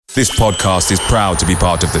This podcast is proud to be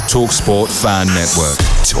part of the TalkSport Fan Network.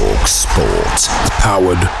 TalkSport.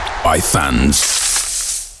 Powered by fans.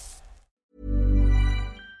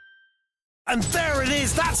 And there it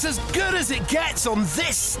is, that's as good as it gets on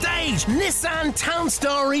this stage. Nissan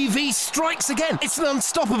Townstar EV strikes again. It's an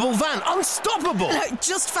unstoppable van, unstoppable.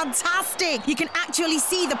 Just fantastic. You can actually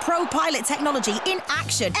see the ProPilot technology in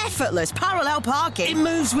action. Effortless parallel parking. It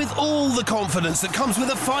moves with all the confidence that comes with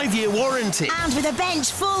a 5-year warranty. And with a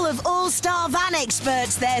bench full of all-star van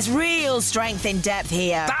experts, there's real strength in depth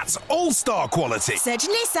here. That's all-star quality. Search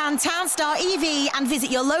Nissan Townstar EV and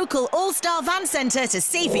visit your local all-star van centre to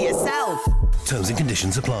see for yourself. Terms and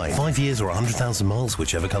conditions apply. 5 years or 100,000 miles,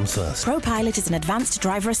 whichever comes first. ProPilot is an advanced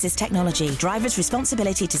driver assist technology. Driver's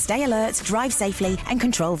responsibility to stay alert, drive safely, and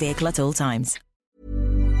control vehicle at all times.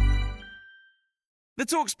 The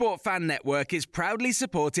TalkSport Fan Network is proudly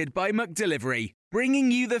supported by McDelivery, bringing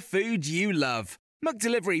you the food you love.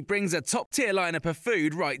 McDelivery brings a top-tier lineup of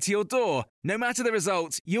food right to your door. No matter the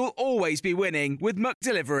result, you'll always be winning with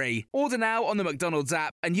McDelivery. Order now on the McDonald's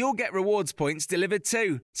app and you'll get rewards points delivered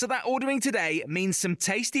too. So that ordering today means some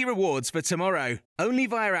tasty rewards for tomorrow. Only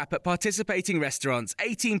via app at participating restaurants.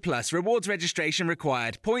 18 plus. Rewards registration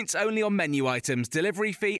required. Points only on menu items.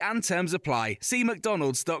 Delivery fee and terms apply. See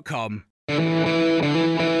mcdonalds.com.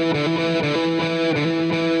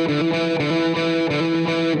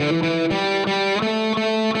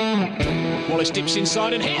 Wallace dips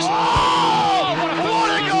inside and hits. Oh, what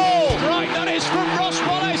a goal! Right, that is from Ross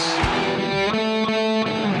Wallace.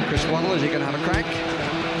 Chris Waddle, is he going to have a crack?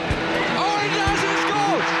 Oh, he does! He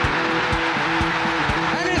scores!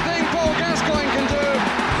 Anything Paul Gascoigne can do,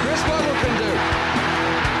 Chris Waddle can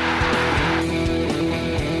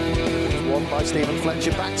do. One by Stephen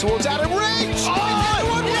Fletcher back towards Adam Reach. Oh,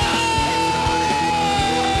 one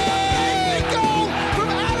goal from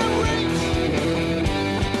Adam Reach.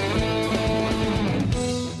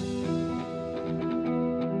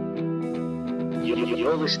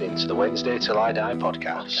 You're listening to the Wednesday Till I Die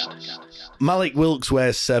podcast. Malik Wilkes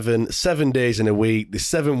wears 7 days in a week, the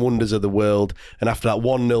 7 wonders of the world, and after that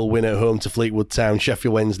 1-0 win at home to Fleetwood Town,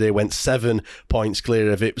 Sheffield Wednesday went 7 points clear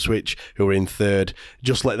of Ipswich, who were in third.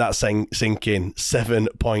 Just let that sink in,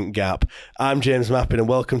 7-point gap. I'm James Mappin, and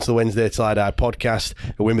welcome to the Wednesday Till I Die podcast.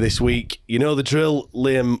 A winner this week, you know the drill,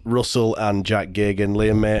 Liam Russell and Jack Gagan.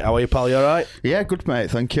 Liam, mate, how are you, pal? You all right? Yeah, good, mate.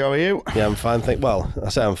 Thank you. How are you? Yeah, I'm fine. Well, I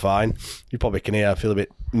say I'm fine. You probably can hear I feel a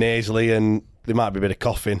bit nasally, and there might be a bit of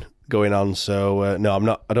coughing going on, so no, I'm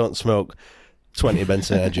not. I don't smoke 20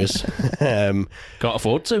 Benson Hedges. Can't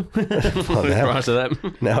afford to. Well, Price of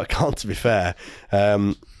them. No, I can't, to be fair.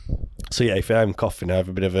 So yeah, if I'm coughing, I have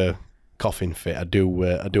a bit of a coughing fit. I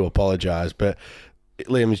do apologise, but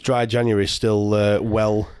Liam's dry January is still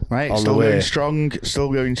well right, on still the way. Still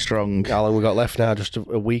going strong. How long we got left now? Just a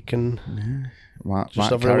week and Might just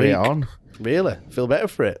over carry a week. it on. Really? Feel better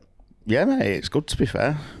for it? Yeah, mate, it's good, to be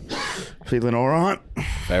fair. Feeling all right.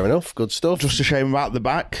 Fair enough. Good stuff. Just a shame about the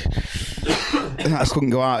back. I couldn't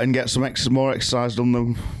go out and get some more exercise done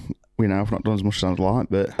than, I've not done as much as I'd like.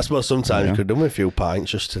 But I suppose sometimes you could have done with a few pints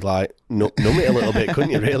just to like numb it a little bit, couldn't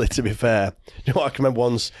you? Really, to be fair. You know what? I can remember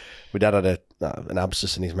once my dad had an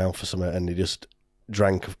abscess in his mouth or something, and he just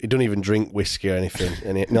drank. He don't even drink whiskey or anything.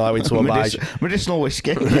 And when someone buys medicinal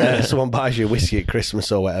whiskey, someone buys you whiskey at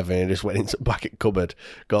Christmas or whatever, and he just went into the back cupboard,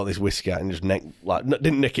 got this whiskey out, and just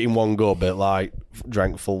didn't nick it in one go, but like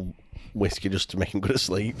drank full whiskey just to make him go to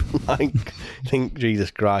sleep. Like, think Jesus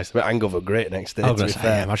Christ, but hangover great next day. I was going to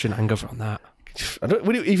say, imagine hangover on that.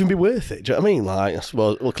 Would it even be worth it? Do you know what I mean? Like, I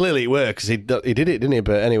suppose, well, clearly it worked because he did it, didn't he?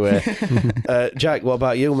 But anyway, Jack, what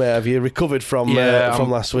about you, mate? Have you recovered from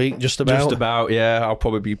last week? Just about, yeah. I'll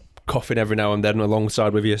probably be coughing every now and then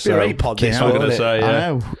alongside with you. So great pod this I'm going to say, yeah. I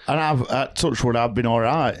know, and I've touch wood, I've been all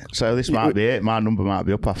right. So this might be it. My number might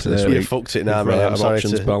be up after this week. You fucked it now, mate. I'm sorry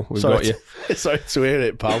options, pal. We've got you. Sorry to hear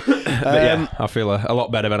it, pal. Yeah, I feel a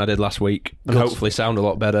lot better than I did last week, and hopefully sound a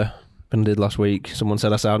lot better than I did last week. Someone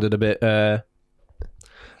said I sounded a bit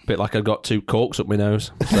like I got 2 corks up my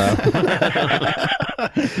nose. So.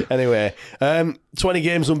 Anyway, 20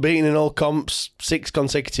 games unbeaten in all comps, 6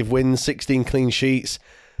 consecutive wins, 16 clean sheets.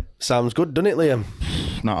 Sounds good, doesn't it, Liam?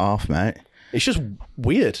 Not half, mate. It's just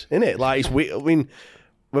weird, isn't it? Like, it's weird. I mean,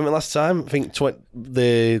 when the last time? I think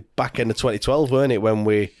the back end of 2012, weren't it?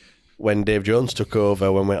 When Dave Jones took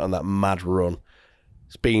over, when we went on that mad run.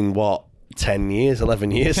 It's been, 10 years,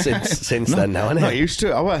 11 years since then now, isn't it? Not used to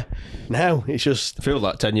it, are we? No, it's just... It feels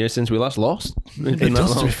like 10 years since we last lost. It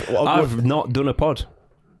does. I've not done a pod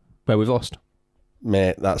where we've lost.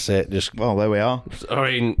 Mate, that's it. Well, there we are. I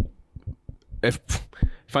mean, if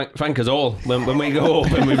Thank us all. When we go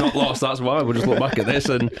up and we've not lost, that's why. We'll just look back at this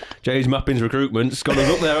and Jay's Mapping's recruitment's got us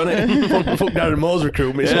up there, hasn't it? Fuck Darren Moore's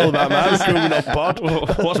recruitment. It's all about my recruitment on pod.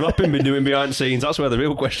 What's Mapping been doing behind the scenes? That's where the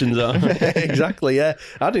real questions are. Exactly, yeah.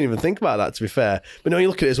 I didn't even think about that, to be fair. But no, you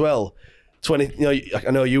look at it as well. 20. You know, I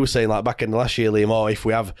know you were saying like back in the last year, Liam. Oh, if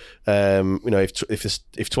we have, if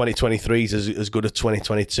 2023 is as good as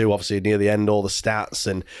 2022, obviously near the end, all the stats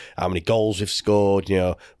and how many goals we've scored, you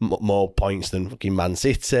know, more points than fucking Man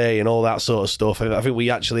City and all that sort of stuff. I think we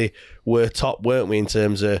actually were top, weren't we, in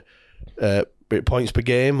terms of points per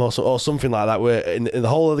game or something like that. Where in the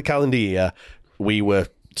whole of the calendar year, we were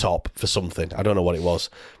top for something. I don't know what it was,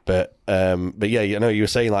 but yeah, you know, you were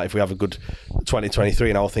saying like if we have a good 2023,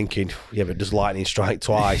 and I was thinking, yeah, but does lightning strike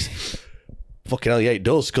twice? Fucking hell, yeah, it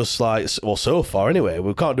does. Because like, well, so far anyway,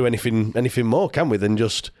 we can't do anything more, can we? Than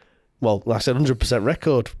just, well, like I said, 100%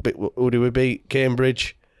 record. But who do we beat?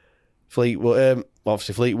 Cambridge, Fleetwood,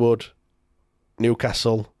 obviously Fleetwood,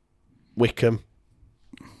 Newcastle, Wickham.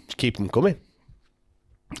 Just keep them coming.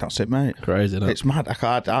 That's it, mate. Crazy, isn't it? It's mad. I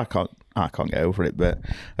can't get over it, but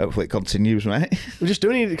hopefully it continues, mate. We just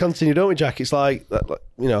do need to continue, don't we, Jack? It's like,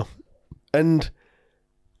 you know, and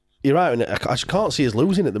you're right, and I just can't see us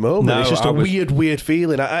losing at the moment. No, it's just weird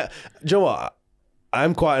feeling. Do you know what?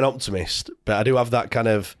 I'm quite an optimist, but I do have that kind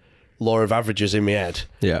of law of averages in my head,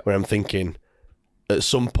 where I'm thinking at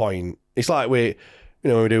some point, it's like when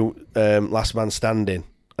we do last man standing,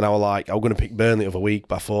 and I was like, I was going to pick Burnley the other week,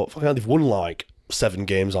 but I thought, fucking hell, they've won like 7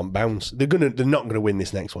 games on bounce. They're not gonna win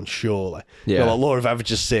this next one, surely. Yeah. You know, like law of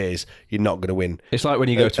averages says you're not gonna win. It's like when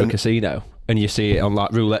you go to a casino and you see it on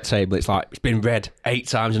like roulette table. It's like it's been red 8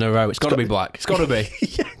 times in a row. It's got to be black. It's got to be.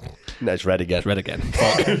 No, it's red again. It's red again.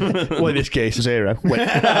 Well, in this case, 0.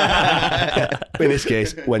 In this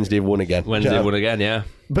case, Wednesday won again. Won again. Yeah.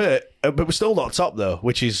 But we're still not top though,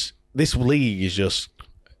 which is, this league is just.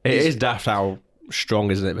 It is daft how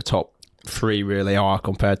strong, isn't it? The top 3 really are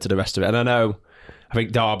compared to the rest of it. And I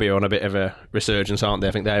think Derby are on a bit of a resurgence, aren't they?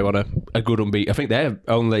 I think they're on a good unbeaten. I think they're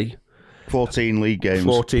only 14 league games.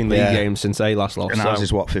 14 league games since they last lost. And ours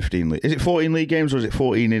is what, 15 league? Is it 14 league games or is it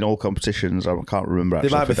 14 in all competitions? I can't remember actually.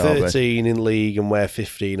 They might be 13 in league and we're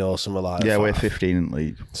 15 or something like that. Yeah, we're 15 in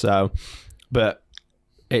league. So, but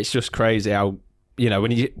it's just crazy how, you know,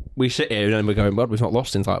 when we sit here and we're going, well, we've not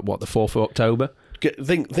lost since like, what, the 4th of October?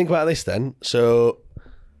 Think about this then. So,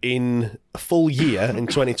 in a full year in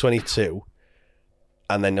 2022,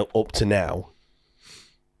 and then up to now,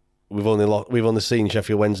 we've only seen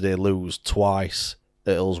Sheffield Wednesday lose twice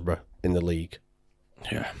at Hillsborough in the league.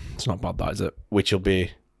 Yeah, it's not bad, that, is it? Which will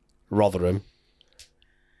be Rotherham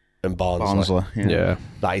and Barnsley. Yeah.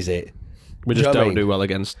 That is it. We just don't do well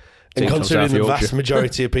against and teams considering from South the Yorkshire. vast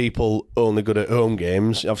majority of people only good at home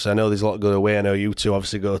games, obviously I know there's a lot good away. I know you two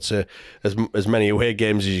obviously go to as many away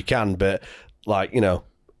games as you can, but like, you know,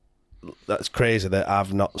 that's crazy that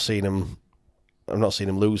I've not seen them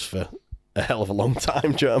lose for a hell of a long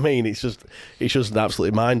time. Do you know what I mean? It's just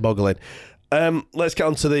absolutely mind-boggling. Let's get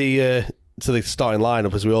on to the starting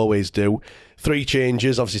lineup as we always do. 3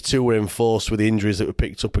 changes. Obviously, 2 were enforced with the injuries that were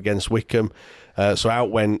picked up against Wickham. So out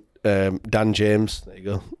went Dan James. There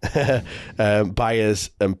you go. Byers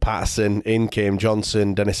and Patterson. In came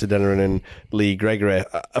Johnson, Dennis Adeniran, and Lee Gregory.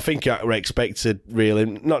 I think I were expected, really,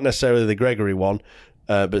 not necessarily the Gregory one,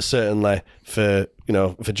 but certainly for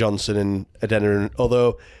Johnson and Adeniran.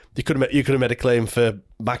 Although you could have made a claim for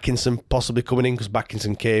Backinson possibly coming in because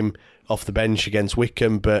Backinson came off the bench against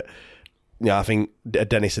Wickham, but I think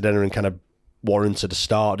Dennis Adeniran kind of warranted a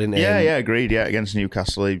start, didn't he? Yeah, agreed. Yeah, against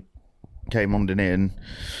Newcastle, he came on and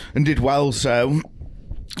did well. So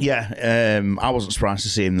yeah, I wasn't surprised to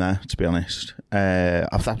see him there, to be honest.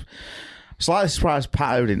 I'm slightly surprised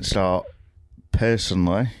Pato didn't start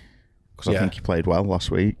personally, because I think he played well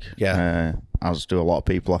last week. Yeah, as do a lot of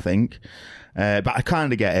people, I think. But I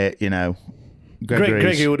kind of get it, you know.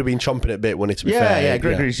 Gregory would have been chomping at a bit, wouldn't he, to be fair? Yeah,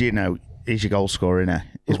 Gregory's, you know, he's your goal scorer, innit?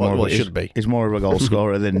 He should be. He's more of a goal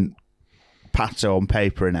scorer than Pato on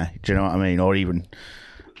paper, innit? Do you know what I mean? Or even,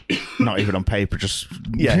 not even on paper, just...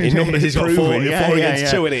 Yeah, in numbers he's got 4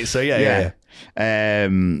 against 2 in it, so yeah.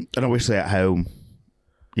 And obviously at home,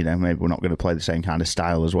 you know, maybe we're not going to play the same kind of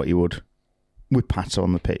style as what you would with Pato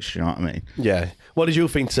on the pitch, you know what I mean? Yeah. What did you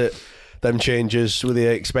think to them changes? Were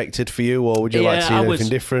they expected for you, or would you like to see anything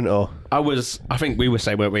different? Or I think we were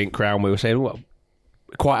saying, weren't we, in Crown, we were saying, well,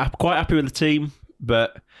 quite happy with the team,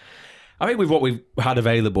 but I think with what we've had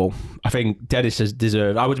available, I think Dennis has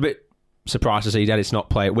deserved. I was a bit surprised to see Dennis not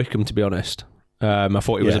play at Wickham, to be honest. I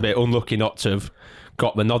thought he was a bit unlucky not to have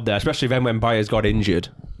got the nod there, especially then when Byers got injured.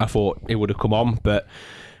 I thought he would have come on, but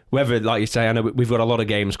whether, like you say, I know we've got a lot of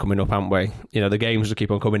games coming up, haven't we? You know, the games will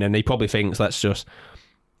keep on coming, and he probably thinks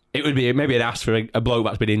it would be maybe an ask for a bloke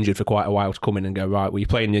that's been injured for quite a while to come in and go, right, well, you're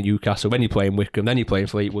playing in Newcastle, then you're playing Wickham, then you're playing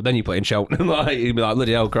Fleetwood, then you're playing Cheltenham. Like, he'd be like,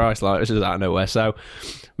 bloody hell, Christ, like, this is out of nowhere. So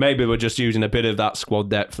maybe we're just using a bit of that squad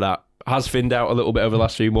depth that has thinned out a little bit over the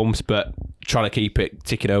last few months, but trying to keep it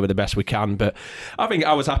ticking over the best we can. But I think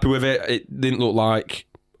I was happy with it. It didn't look like,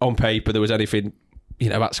 on paper, there was anything, you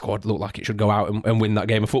know, that squad looked like it should go out and win that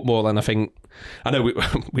game of football. And I know we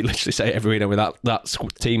literally say it every week, that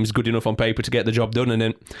team's good enough on paper to get the job done,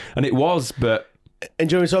 and it was. But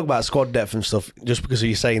and when we talk about squad depth and stuff, just because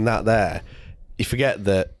you're saying that there, you forget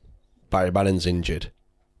that Barry Bannon's injured,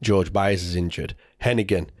 George Byers is injured,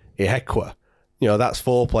 Hennigan, Ihekwa. You know, that's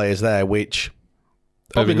 4 players there, which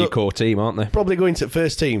probably your core team, aren't they? Probably going to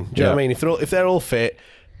first team. Do you know what I mean? If they're all fit,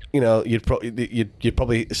 you know, you'd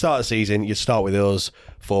probably start the season. You'd start with those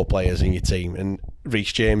 4 players in your team, and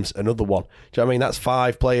Reece James, another one. Do you know what I mean? That's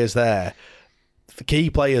 5 players there. The key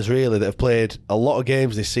players really that have played a lot of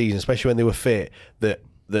games this season, especially when they were fit, that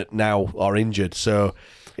now are injured. So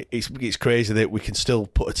it's crazy that we can still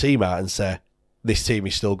put a team out and say this team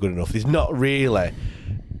is still good enough. There's not really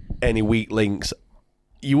any weak links.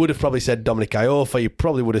 You would have probably said Dominic Iorfa, you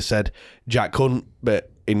probably would have said Jack Hunt,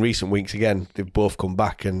 but in recent weeks again they've both come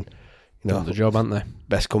back and, you know, done the job, haven't they?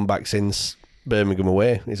 Best comeback since Birmingham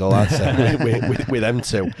away is all I'd say with them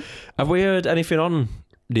two. Have we heard anything on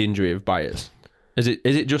the injury of Byers? Is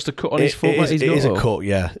it just a cut on his foot? It is a cut,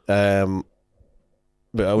 yeah.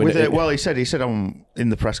 But I mean, he said in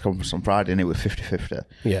the press conference on Friday, and it was 50-50.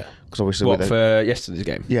 Yeah, because obviously for yesterday's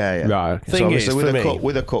game. Yeah. Right. Okay. So obviously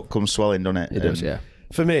with a cut comes swelling, doesn't it? It does, yeah.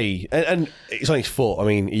 For me, and it's on his foot. I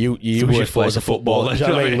mean, you use your foot as a footballer. Do you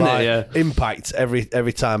know what I mean? Like, impact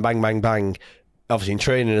every time, bang, bang, bang. Obviously in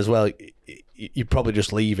training as well, you probably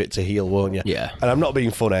just leave it to heal, won't you? Yeah. And I'm not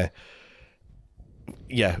being funny.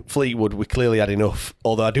 Yeah, Fleetwood, we clearly had enough.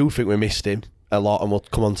 Although I do think we missed him a lot, and we'll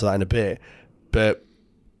come on to that in a bit. But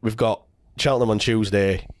we've got Cheltenham on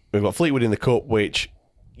Tuesday. We've got Fleetwood in the Cup, which,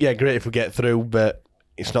 yeah, great if we get through, but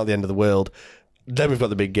it's not the end of the world. Then we've got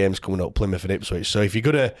the big games coming up, Plymouth and Ipswich. So if you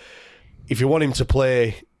want him to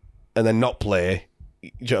play and then not play, do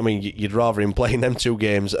you know what I mean? You'd rather him playing them 2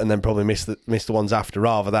 games and then probably miss the ones after,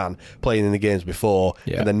 rather than playing in the games before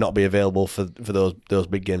and then not be available for those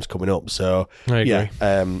big games coming up. So I agree.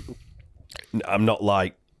 I'm not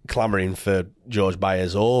like clamouring for George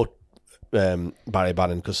Byers or Barry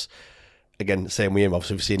Bannon, because again, same with him.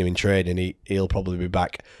 Obviously, we've seen him in training. He'll probably be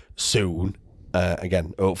back soon.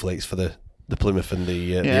 Again, hopefully it's for the Plymouth and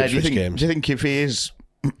the Ipswich games. Do you think if he is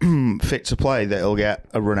fit to play that he'll get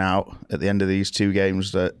a run out at the end of these 2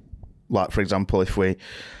 games? That, like, for example,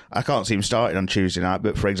 I can't see him starting on Tuesday night,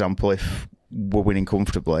 but for example, if we're winning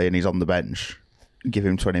comfortably and he's on the bench, give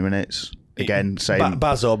him 20 minutes. Again, saying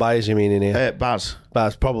Baz or Byers, you mean in here? Baz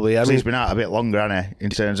probably. I mean, he's been out a bit longer, hasn't he, in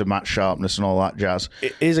terms of match sharpness and all that jazz.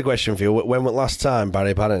 Here's a question for you: when was the last time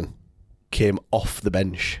Barry Bannon came off the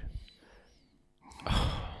bench?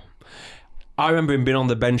 I remember him being on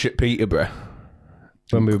the bench at Peterborough,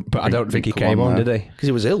 but I don't think he came on, did he? Because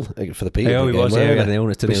he was ill for the Peterborough he was. game, Yeah, the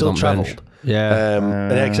illness. He still was on bench. Yeah,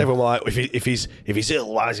 and everyone were like, if he's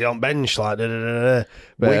ill, why is he on bench? Like,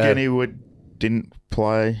 Wigan, he didn't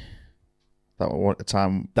play. That was the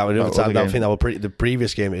time. That was another time. I think that was the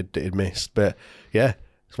previous game he'd missed. But yeah,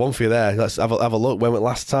 it's one for you there. Let's have a look. When was the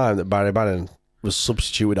last time that Barry Bannon was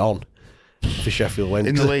substituted on for Sheffield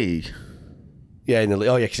Wednesday in the league? Yeah, in the league.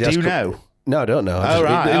 Oh yeah, do you know? No, I don't know.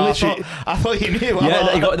 I thought you knew.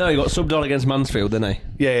 Yeah, he got subbed on against Mansfield, didn't he?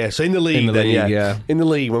 Yeah. So in the league, yeah. In the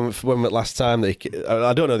league, when was the last time I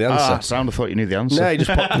don't know the answer. I thought you knew the answer. No,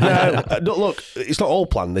 just popped. No, look, it's not all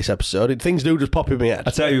planned this episode. Things do just pop in my head.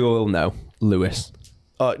 I tell you who will know, Lewis.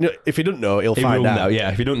 No, if he doesn't know, he'll find out. Know. Yeah,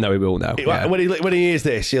 if he doesn't know, he will know. When he hears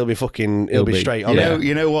this, he'll be straight on it.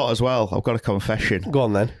 You know what? As well, I've got a confession. Go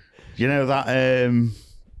on then. You know that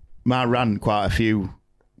my rant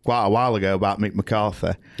quite a while ago about Mick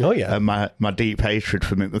McCarthy. Oh yeah, and my deep hatred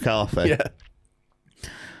for Mick McCarthy. Yeah,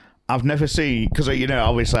 I've never seen, because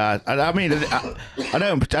obviously I don't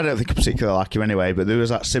think I particularly like him anyway. But there was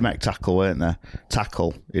that Simek tackle, weren't there?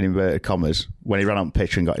 Tackle in inverted commas when he ran on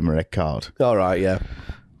pitch and got him a red card. All right, yeah.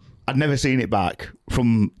 I'd never seen it back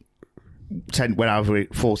from 10 when I was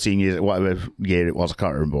 14 years, whatever year it was. I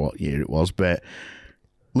can't remember what year it was, but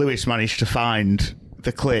Lewis managed to find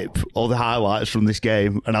the clip or the highlights from this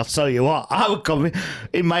game, and I'll tell you what, I would come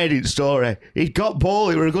in my edit story. He'd got ball,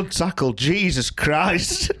 it were a good tackle. Jesus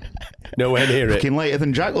Christ. Nowhere near it. Fucking later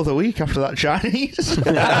than Jack the week after that Chinese.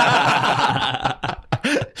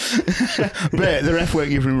 But the ref won't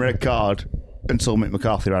give him a red card. until Mick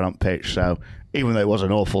McCarthy ran on pitch. So even though it was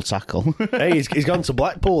an awful tackle, hey, he's gone to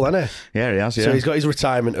Blackpool, hasn't he? Yeah, he has. Yeah, so he's got his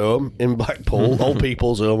retirement home in Blackpool, old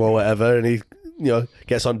people's home or whatever, and he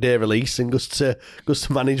gets on day release and goes to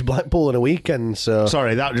manage Blackpool on a weekend. So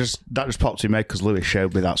sorry, that just popped in my head because Lewis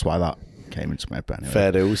showed me. That's why that came into my head. Anyway.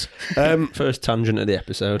 Fair dues. First tangent of the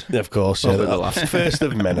episode. Of course, yeah, the last. First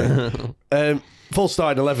of many. Full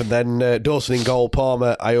starting 11 then. Dawson in goal,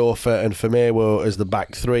 Palmer, Iofa and Famewo as the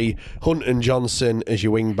back three. Hunt and Johnson as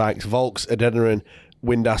your wing backs. Volks, Adeniran,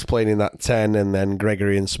 Windass playing in that 10, and then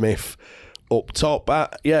Gregory and Smith up top.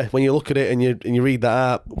 When you look at it and you read that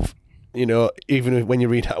out, even when you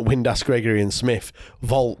read out Windass, Gregory and Smith,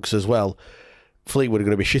 Volks as well, Fleetwood are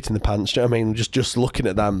going to be shitting the pants. Do you know what I mean? Just looking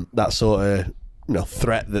at them, that sort of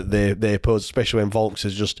threat that they pose, especially when Volks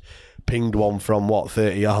has just pinged one from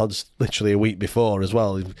 30 yards literally a week before as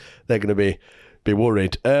well. They're going to be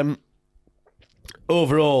worried.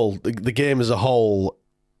 Overall, the game as a whole,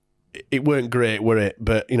 it weren't great, were it?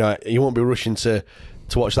 But you won't be rushing to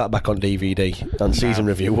watch that back on DVD and season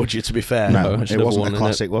review, would you? To be fair, no, it wasn't a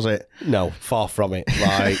classic, was it? No, far from it.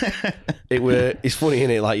 Like it's funny,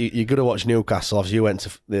 isn't it? Like you're going to watch Newcastle. Obviously, you went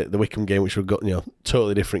to the Wickham game, which was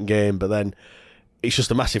totally different game, but then it's just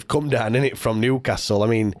a massive come down, isn't it, from Newcastle? I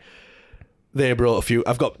mean, they brought a few.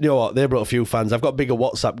 They brought a few fans. I've got bigger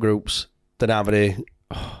WhatsApp groups than how many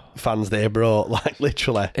fans they brought. Like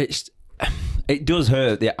literally, it does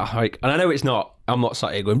hurt. Yeah, and I know it's not. I'm not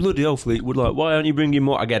sat here going bloody hell, Fleetwood. Like, why aren't you bringing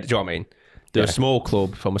more? I get it. Do you know what I mean? They're a small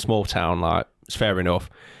club from a small town. Like, it's fair enough.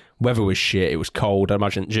 Weather was shit. It was cold. I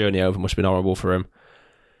imagine the journey over must have been horrible for him.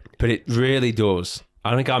 But it really does.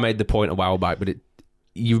 I think I made the point a while back. But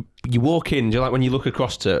you walk in. Do you like when you look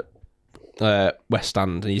across to West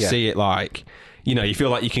Stand and you see it like, you feel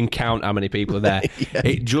like you can count how many people are there.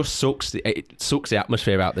 It just sucks the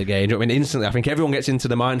atmosphere out of the game. Do you know what I mean? Instantly, I think everyone gets into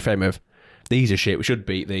the mind frame of these are shit, we should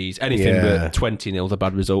beat these. Anything but 20-0 the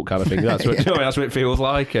bad result kind of thing. That's what that's what it feels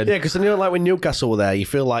like. And because like when Newcastle were there, you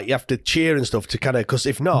feel like you have to cheer and stuff to kind of, because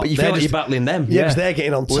if not, but you feel like you're battling them. Yeah, because they're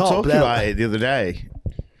getting on top. We were talking about it the other day,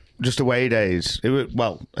 just away days. It was,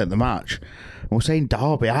 at the match. And we're saying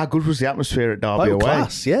Derby. How good was the atmosphere at Derby away?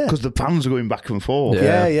 Class, yeah. Because the fans were going back and forth.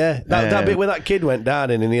 Yeah. That bit where that kid went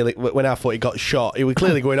down and nearly, when I thought he got shot, he was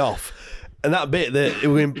clearly going off. And that bit that it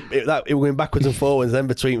was going backwards and forwards, then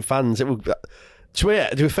between fans, it was. To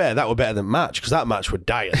be fair, that were better than match, because that match was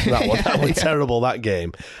dire. That was terrible, that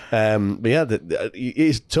game. But yeah,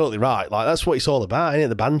 he's totally right. Like that's what it's all about, isn't it?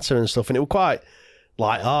 The banter and stuff, and it was quite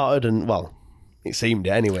light-hearted, and well, it seemed it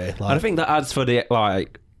anyway. Like, and I think that adds for the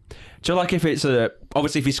like. Do you like if it's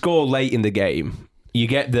obviously if you score late in the game, you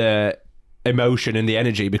get the emotion and the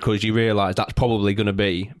energy because you realise that's probably going to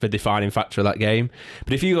be the defining factor of that game.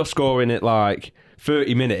 But if you're scoring at like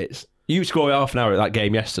 30 minutes, you score half an hour at that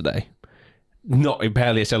game yesterday. Not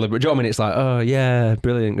barely a celebration. I mean, it's like, oh yeah,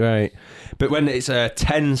 brilliant, great. But when it's a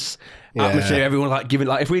tense atmosphere, everyone like giving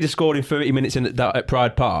if we'd have scored in 30 minutes at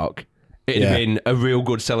Pride Park, it'd have been a real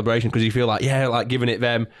good celebration because you feel like giving it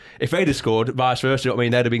them. If they'd have scored, vice versa, you know what I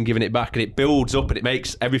mean, they'd have been giving it back, and it builds up and it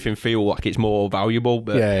makes everything feel like it's more valuable.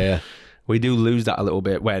 But we do lose that a little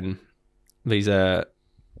bit when these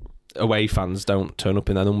away fans don't turn up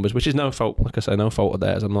in their numbers, which is no fault. Like I say, no fault of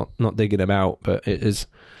theirs. I'm not digging them out, but it is.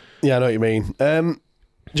 Yeah, I know what you mean.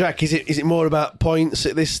 Jack, is it more about points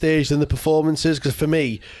at this stage than the performances? Because for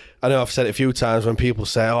me, I know I've said it a few times when people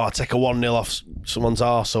say, I'll take a 1-0 off someone's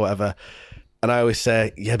arse or whatever. And I always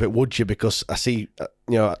say, yeah, but would you? Because I see,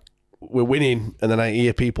 we're winning, and then I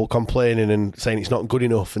hear people complaining and saying it's not good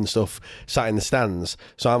enough and stuff sat in the stands.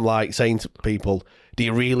 So I'm like saying to people, do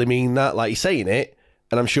you really mean that? Like, you're saying it,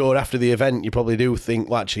 and I'm sure after the event you probably do think,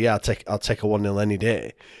 well, actually, yeah, I'll take a 1-0 any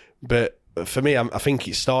day. But for me, I think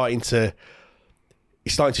it's starting to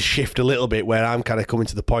shift a little bit, where I'm kind of coming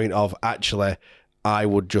to the point of, actually, I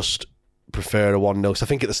would just prefer a 1-0. Because I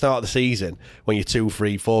think at the start of the season, when you're 2,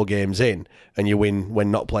 3, 4 games in and you win when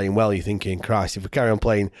not playing well, you're thinking, Christ, if we carry on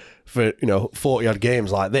playing for 40 odd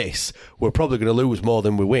games like this, we're probably going to lose more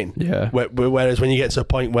than we win. Yeah. Whereas when you get to a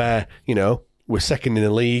point where we're second in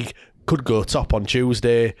the league, could go top on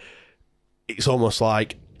Tuesday, it's almost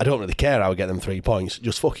like, I don't really care how we get them 3 points.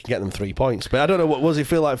 Just fucking get them 3 points. But I don't know, what does it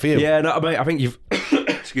feel like for you? Yeah, no, I think you've...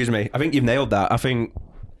 excuse me. I think you've nailed that. I think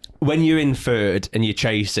when you're in third and you're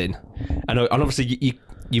chasing, and obviously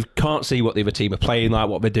you can't see what the other team are playing like,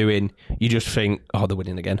 what they're doing. You just think, they're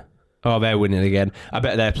winning again. They're winning again. I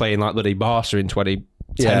bet they're playing like bloody Barca in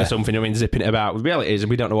 2010 or something. I mean, zipping it about. The reality is,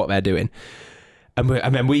 we don't know what they're doing. And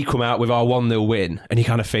then we come out with our 1-0 win, and you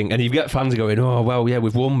kind of think, and you get fans going, oh, well, yeah,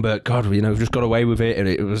 we've won, but God, we've just got away with it,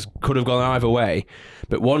 and could have gone either way.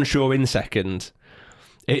 But once you're in second,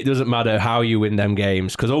 it doesn't matter how you win them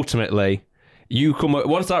games, because ultimately, you come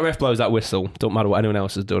once that ref blows that whistle, don't matter what anyone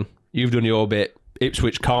else has done. You've done your bit.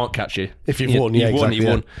 Ipswich can't catch you. If you've won, you've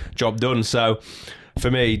won. Job done. So,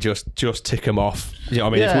 for me, just tick them off. You know what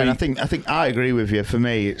I mean? Yeah, and I think I agree with you. For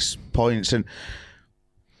me, it's points. And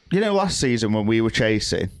last season when we were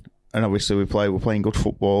chasing, and obviously we're playing good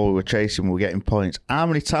football, we were chasing, we were getting points. How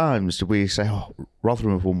many times did we say, "Oh,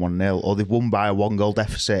 Rotherham have won 1-0," or they've won by a 1-goal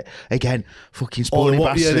deficit? Again, fucking spoiling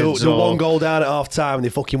bastards. The one goal down at half time, and they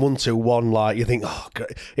fucking won 2-1. Like, you think, oh,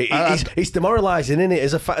 God. It's demoralising, isn't it?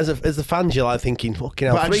 As the fans, you're like thinking, fucking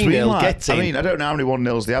hell, 3-0, get in. I mean, I don't know how many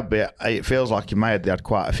 1-0s they had, but it feels like in my head they had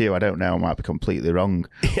quite a few. I don't know, I might be completely wrong.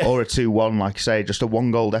 Yeah. Or a 2-1, like I say, just a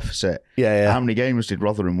 1-goal deficit. Yeah. How many games did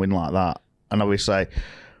Rotherham win like that? And obviously,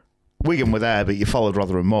 Wigan were there, but you followed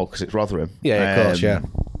Rotherham more because it's Rotherham. Yeah, of course, yeah.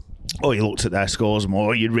 Or you looked at their scores more,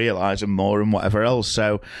 or you'd realise them more, and whatever else.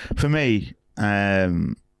 So for me,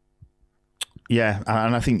 and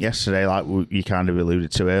I think yesterday, like you kind of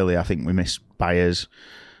alluded to earlier, I think we missed Byers.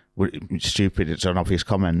 Stupid, it's an obvious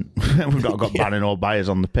comment. We've not got Bannon or Byers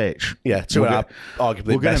on the pitch. Yeah, two of our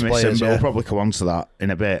arguably best miss players. But we'll probably come on to that in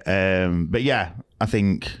a bit. But yeah, I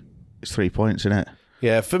think it's 3 points, isn't it?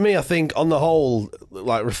 Yeah, for me, I think on the whole,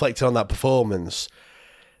 like reflecting on that performance,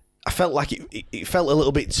 I felt like it felt a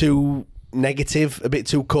little bit too negative, a bit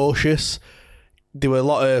too cautious. There were a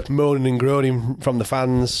lot of moaning and groaning from the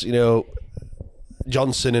fans.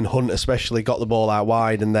 Johnson and Hunt especially got the ball out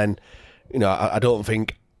wide, and then, I don't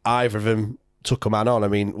think either of them took a man on. I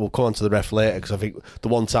mean, we'll come on to the ref later, because I think the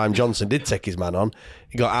one time Johnson did take his man on,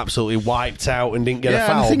 he got absolutely wiped out and didn't get a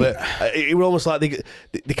foul. But it was almost like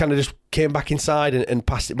they kind of just came back inside and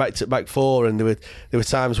passed it back to back four, and there were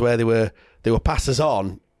times where they were passes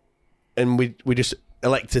on, and we just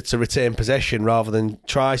elected to retain possession rather than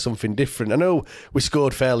try something different. I know we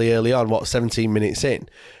scored fairly early on, 17 minutes in.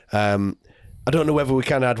 I don't know whether we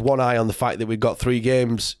kind of had one eye on the fact that we've got 3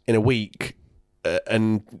 games in a week,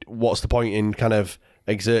 and what's the point in kind of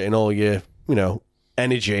exerting all your,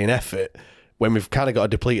 energy and effort when we've kind of got a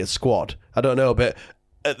depleted squad. I don't know, but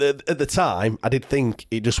at the time, I did think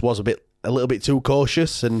it just was a little bit too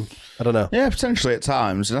cautious, and I don't know. Yeah, potentially at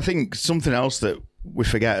times. And I think something else that we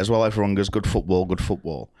forget as well, everyone goes, good football.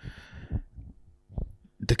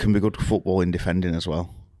 There can be good football in defending as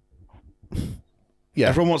well. Yeah.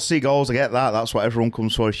 Everyone wants to see goals, I get that. That's what everyone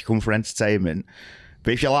comes for if you come for entertainment.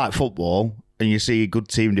 But if you like football and you see a good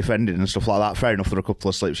team defending and stuff like that, fair enough, there were a couple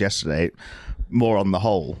of slips yesterday. More on the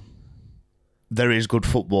whole, there is good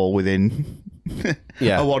football within a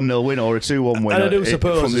 1-0 win or a 2-1 win. And I do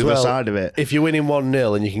suppose from the other side of it. If you're winning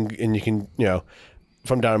 1-0 and you can,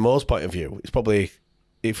 from Darren Moore's point of view, it's probably,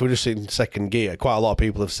 if we're just in second gear, quite a lot of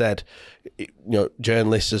people have said,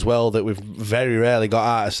 journalists as well, that we've very rarely got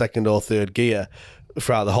out of second or third gear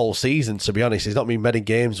throughout the whole season, to be honest. There's not been many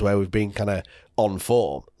games where we've been kind of on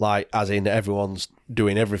form, like as in everyone's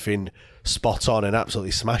doing everything spot on and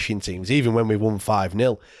absolutely smashing teams. Even when we've won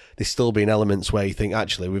 5-0, there's still been elements where you think,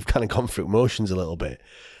 actually, we've kind of gone through motions a little bit.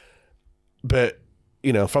 But,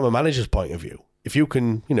 from a manager's point of view, if you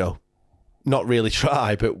can, not really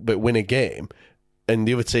try, but win a game, and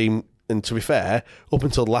the other team, and to be fair, up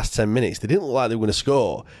until the last 10 minutes, they didn't look like they were going to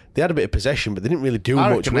score. They had a bit of possession, but they didn't really do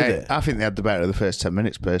much with it. I think they had the better of the first 10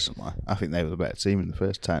 minutes, personally. I think they were the better team in the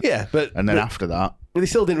first 10. Yeah, and then after that... But they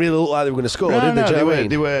still didn't really look like they were going to score, did they?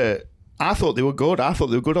 They were... I thought they were good. I thought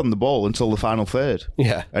they were good on the ball until the final third.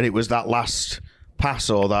 Yeah. And it was that last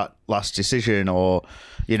pass or that last decision or,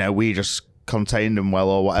 we just contained them well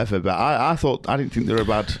or whatever. But I didn't think they were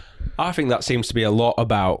bad. I think that seems to be a lot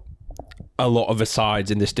about a lot of the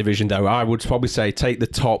sides in this division, though. I would probably say take the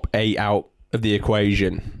top 8 out of the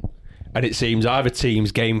equation, and it seems either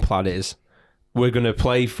team's game plan is we're going to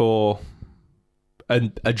play for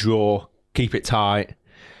a draw, keep it tight,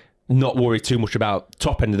 not worry too much about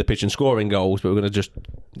top end of the pitch and scoring goals, but we're going to just,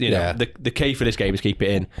 the key for this game is keep it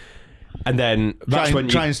in. And then that's when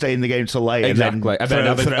you try and stay in the game till late. Exactly. And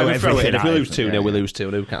then throw it in. If we lose 2-0, we lose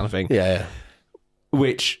 2-0 kind of thing. Yeah.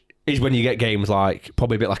 Which is when you get games like,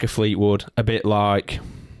 probably a bit like a Fleetwood, a bit like,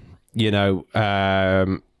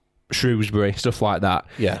 Shrewsbury, stuff like that.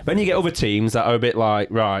 Yeah. Then you get other teams that are a bit like,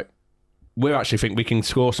 right, we actually think we can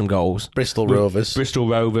score some goals. Bristol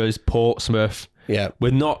Rovers, Portsmouth. Yeah.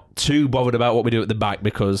 We're not too bothered about what we do at the back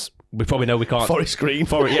because we probably know we can't... Forest Green.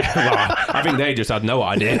 I think they just had no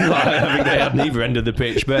idea. I think they had neither end of the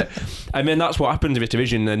pitch. But, that's what happens in this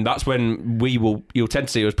division, and that's when you'll tend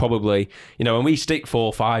to see us probably, when we stick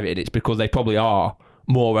 4-5 in, it's because they probably are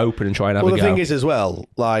more open and try and have a go. Well, the thing is as well,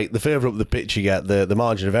 like, the further up the pitch you get, the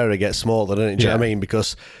margin of error gets smaller, doesn't it? Do you know what I mean?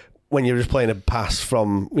 Because when you're just playing a pass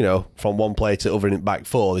from one player to other in back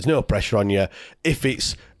four, there's no pressure on you. If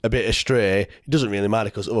it's a bit astray, it doesn't really matter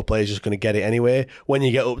because other players are just going to get it anyway. When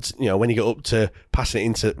you get up to passing it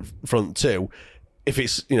into front two, if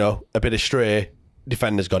it's a bit astray,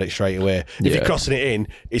 defender's got it straight away. If you're crossing it in,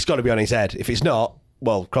 it's got to be on his head. If it's not,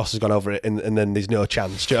 well, cross has gone over it, and then there's no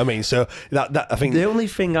chance. Do you know what I mean? So that I think the only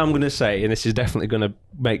thing I'm going to say, and this is definitely going to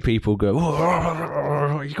make people go,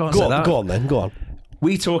 oh, you can't say that. Go on.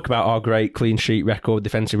 We talk about our great clean sheet record,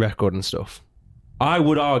 defensive record and stuff. I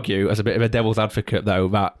would argue, as a bit of a devil's advocate, though,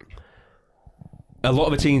 that a lot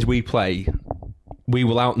of the teams we play, we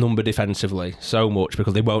will outnumber defensively so much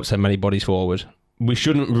because they won't send many bodies forward. We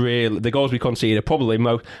shouldn't really... The goals we concede are probably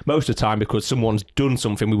most of the time because someone's done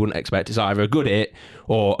something we wouldn't expect. It's either a good hit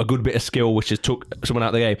or a good bit of skill which has took someone out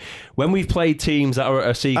of the game. When we've played teams that are at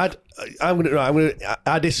a seat...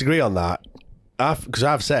 I disagree on that because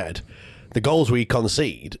I've said the goals we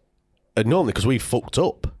concede are normally because we fucked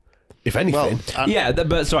up. If anything. Well,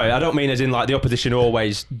 but sorry, I don't mean as in like the opposition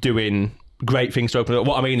always doing great things to open it up.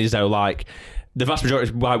 What I mean is though, like the vast majority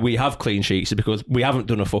of why we have clean sheets is because we haven't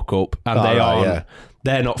done a fuck up and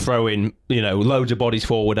they're not throwing, loads of bodies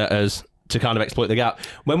forward at us to kind of exploit the gap.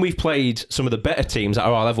 When we've played some of the better teams at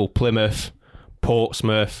our level, Plymouth,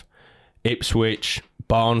 Portsmouth, Ipswich,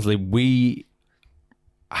 Barnsley, we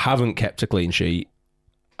haven't kept a clean sheet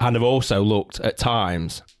and have also looked at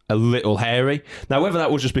times a little hairy. Now, whether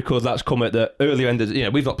that was just because that's come at the earlier end of,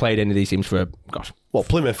 we've not played any of these teams for,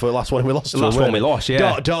 Plymouth for the last one we lost. The last one we lost,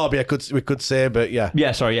 yeah. Derby, we could say, but yeah.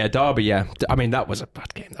 Yeah, sorry, yeah, Derby, yeah. I mean, that was a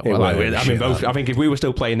bad game. I think if we were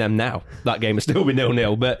still playing them now, that game would still be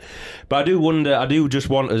 0-0. But I do wonder, I do just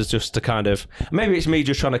want us just to kind of, maybe it's me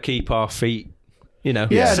just trying to keep our feet,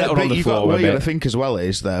 settled on the floor. What you got to think as well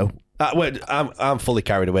is, though, I'm fully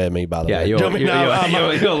carried away, me, by the way. Yeah, you're long.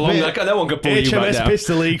 No one can pull you back down. HMS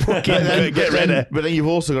Pistol League, get ready. But then you've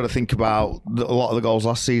also got to think about a lot of the goals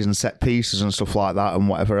last season, set pieces and stuff like that, and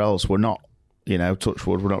whatever else. We're not, touch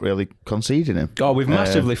wood, we're not really conceding him. Oh, we've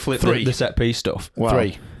massively flipped the set piece stuff. Well,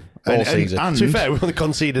 3. All season. And to be fair, we've only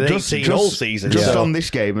conceded 18 all season. Just on this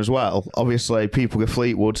game as well, obviously, people get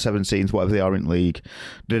Fleetwood, 17th, whatever they are in league.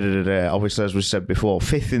 Obviously, as we said before,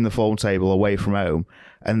 5th in the form table away from home.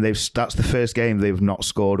 And that's the first game they've not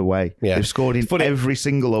scored away. Yeah. They've scored in every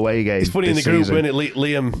single away game. It's funny in the group when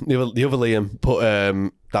Liam, the other Liam, put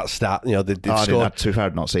that stat. They've scored. Too far,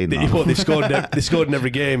 I've not seen that. They scored in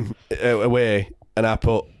every game away, and I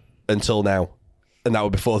put until now, and that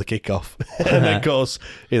was before the kickoff. And then, of course,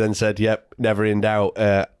 he then said, "Yep, never in doubt."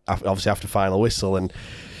 Obviously after final whistle, and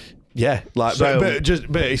yeah, like, so, but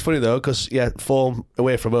it's funny though because form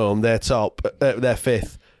away from home, they're top, they're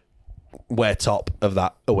 5th. We're top of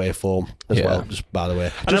that away form as well, just by the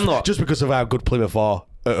way. Just because of how good Plymouth are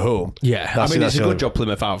at home. Yeah, it's a good job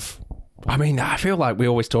Plymouth have. I feel like we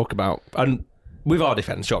always talk about, and with our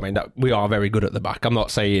defence, that we are very good at the back. I'm not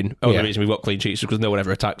saying the reason we've got clean sheets is because no one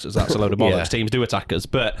ever attacks us. That's a load of bollocks. Teams do attack us.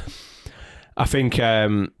 But I think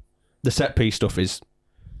the set piece stuff is...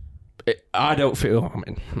 I don't feel...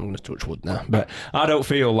 I'm going to touch wood now. But I don't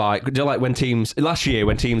feel like when teams... Last year,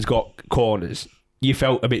 when teams got corners... You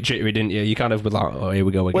felt a bit jittery, didn't you? You kind of were like, oh, here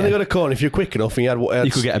we go again. When they got a corner, if you're quick enough and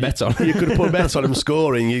you could get a bet on. You could have put a bet on them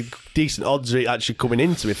scoring. You decent odds are actually coming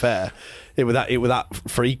in, to be fair. It was that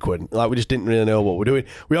frequent. Like, we just didn't really know what we're doing.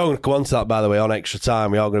 We are going to come on to that, by the way, on Extra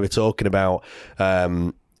Time. We are going to be talking about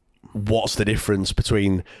what's the difference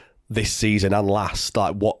between this season and last.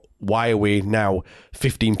 Like, why are we now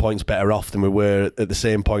 15 points better off than we were at the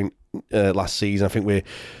same point last season? I think we're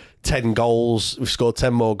 10 goals, we've scored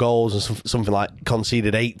 10 more goals and something like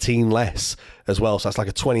conceded 18 less as well. So that's like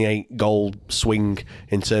a 28 goal swing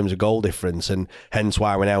in terms of goal difference, and hence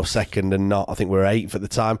why we're now second and not, I think we were 8th at the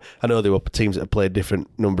time. I know there were teams that have played different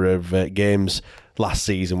number of games last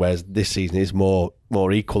season, whereas this season is more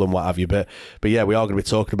equal and what have you. But yeah, we are going to be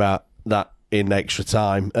talking about that in Extra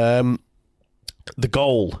Time. The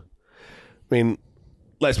goal, I mean,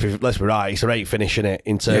 let's be right, it's a great finish, isn't it,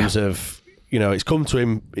 in terms of... it's come to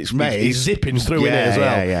him. He's zipping through in it as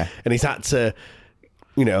well, and he's had to,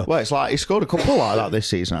 Well, it's like he scored a couple like that this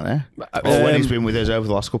season, hasn't he? Or when he's been with us over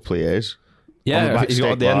the last couple of years. Yeah, he's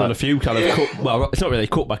got at the end on a few kind of it's not really a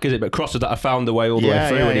cutback, is it? But crosses that have found the way all the way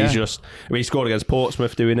through, and he's just. He scored against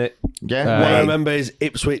Portsmouth doing it. Yeah, what I remember is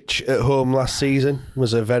Ipswich at home last season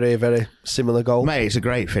was a very, very similar goal. Mate, it's a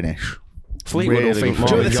great finish. Fleetwood will think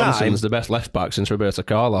Morgan Johnson's the best left back since Roberto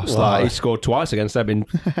Carlos. He scored twice against them in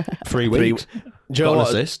 3 weeks. Got an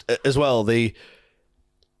assist as well.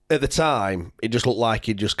 At the time, it just looked like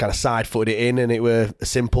he just kind of side-footed it in, and it were a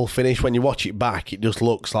simple finish. When you watch it back, it just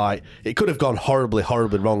looks like it could have gone horribly,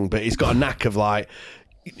 horribly wrong. But he's got a knack of like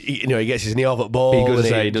he gets his knee off at ball. He goes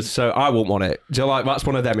and say, so I wouldn't want it. Do you like that's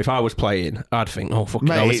one of them? If I was playing, I'd think, oh fucking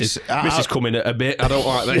hell, this is coming a bit. I don't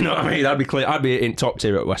like that. You know what I mean? I'd be clear. I'd be in top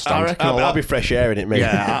tier at West Ham. I'd be fresh air in it, mate.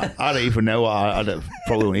 Yeah, I don't even know. I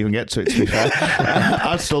probably won't even get to it. To be fair,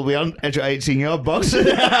 I'd still be on edge of 18-yard box,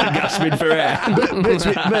 gasping for air.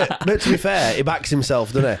 But to be fair, he backs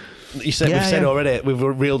himself, doesn't he? We've said already. We've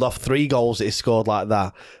reeled off 3 goals that he scored like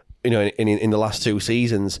that. In the last 2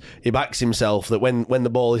 seasons, he backs himself that when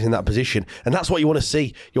the ball is in that position, and that's what you want to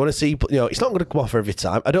see. You want to see, it's not going to come off every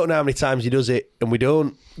time. I don't know how many times he does it, and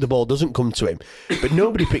the ball doesn't come to him, but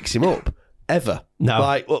nobody picks him up ever. No,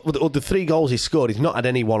 like the 3 goals he scored, he's not had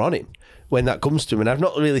anyone on him when that comes to him, and I've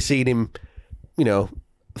not really seen him,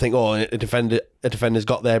 think, a defender's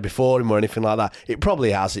got there before him or anything like that. It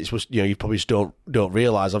probably has. It's just, you probably just don't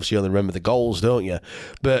realise. Obviously, you only remember the goals, don't you?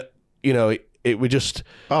 But it would just...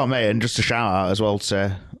 Oh, mate, and just a shout-out as well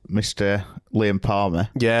to Mr. Liam Palmer.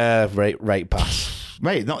 Yeah, right pass.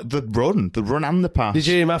 Mate, not the run and the pass. Did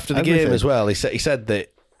you hear him after the game as well? He said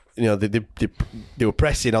that, they were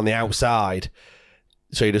pressing on the outside,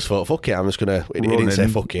 so he just thought, fuck it, I'm just going to... He didn't say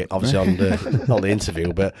fuck it, obviously, on the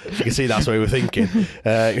interview, but you can see that's what he was thinking.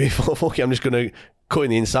 He thought, fuck it, I'm just going to cut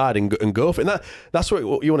in the inside and go for it. And that's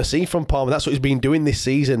what you want to see from Palmer. That's what he's been doing this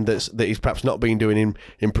season that he's perhaps not been doing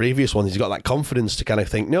in previous ones. He's got that confidence to kind of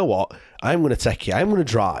think, you know what, I'm going to take it, I'm going to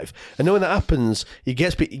drive. And then when that happens, he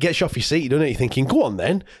gets you off your seat, doesn't he? You're thinking, go on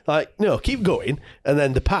then. Like, no, keep going. And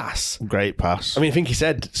then the pass. Great pass. I mean, I think he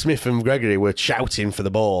said Smith and Gregory were shouting for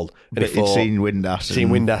the ball. And he'd seen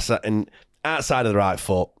Windass. And outside of the right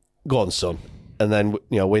foot, go on, son. And then,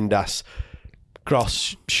 Windass,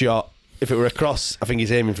 cross, shot. If it were a cross, I think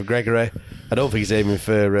he's aiming for Gregory. I don't think he's aiming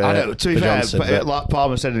for I don't. To be fair, Johnson, but like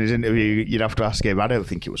Palmer said in his interview, you'd have to ask him. I don't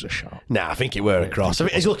think it was a shot. Nah, I think it were a cross. I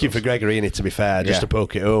mean, he's looking for Gregory in it, to be fair, just to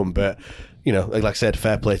poke it home. But, like I said,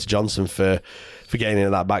 fair play to Johnson for getting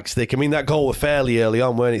into that back stick. I mean, that goal was fairly early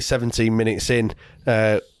on, weren't it? 17 minutes in.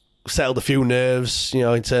 Settled a few nerves,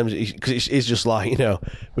 in terms of... Because it's just like,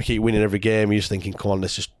 we keep winning every game. You're just thinking, come on,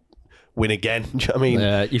 let's just win again. Do you know what I mean?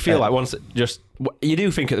 Yeah, you feel like once you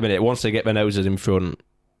do think at the minute, once they get their noses in front,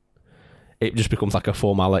 it just becomes like a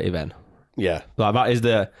formality then. Yeah. Like that is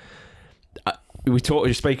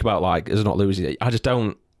you speak about like, is not losing. I just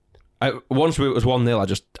don't, once it was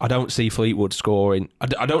 1-0, I don't see Fleetwood scoring.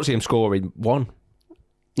 I don't see him scoring 1.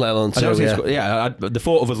 Let alone 2, the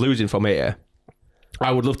thought of us losing from here,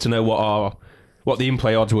 I would love to know what the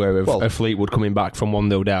in-play odds were of Fleetwood coming back from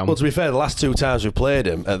 1-0 down. Well, to be fair, the last 2 times we played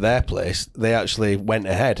them at their place, they actually went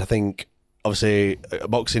ahead. I think, obviously,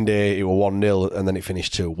 Boxing Day, it was 1-0, and then it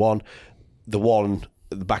finished 2-1. The one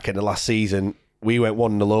at the back end of last season, we went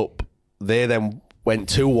 1-0 up. They then went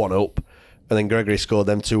 2-1 up, and then Gregory scored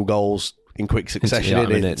them 2 goals in quick succession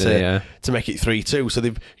to make it 3-2. So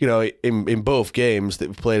they've, in both games that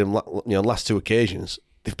we've played them, last 2 occasions,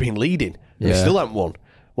 they've been leading. They still haven't won.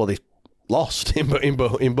 Well, they lost in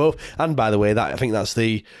both. And by the way, I think that's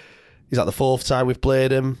is that the 4th time we've played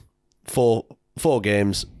them? 4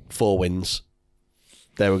 games, 4 wins.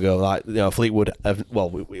 There we go. Like, Fleetwood have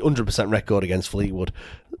 100% record against Fleetwood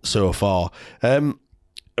so far. I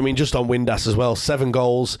mean, just on Windass as well, 7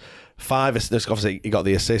 goals, 5 assists. Obviously, he got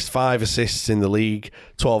the assist. 5 assists in the league,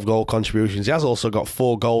 12 goal contributions. He has also got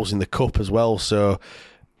 4 goals in the cup as well. So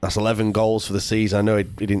that's 11 goals for the season. I know he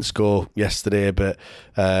didn't score yesterday, but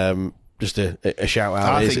just a shout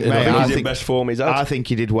out. I think he's in best form he's had. I think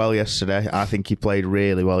he did well yesterday. I think he played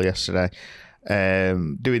really well yesterday.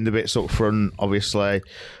 Doing the bits up front, obviously.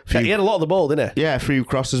 He had a lot of the ball, didn't he? Yeah, a few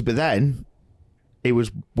crosses, but then he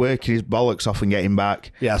was working his bollocks off and getting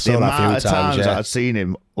back. Yeah, I saw that a few times. That I'd seen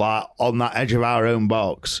him like on that edge of our own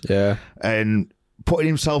box. Yeah, and putting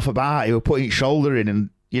himself about. He was putting his shoulder in,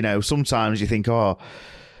 and sometimes you think, oh,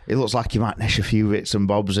 it looks like he might nesh a few bits and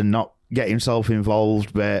bobs and not get himself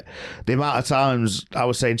involved. But the amount of times I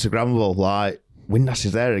was saying to Granville, like, Windass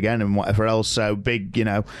is there again and whatever else. So big,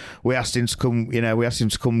 we asked him to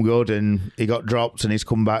come good, and he got dropped, and he's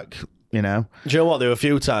come back. Do you know what? There were a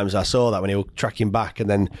few times I saw that when he was tracking back, and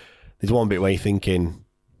then there's one bit where you're thinking,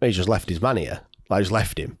 he just left his man here. Like, just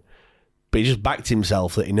left him. But he just backed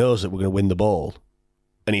himself that he knows that we're going to win the ball,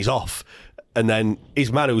 and he's off. And then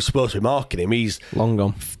his man who's supposed to be marking him, he's long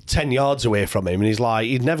gone 10 yards away from him, and he's like,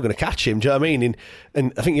 he's never going to catch him. Do you know what I mean?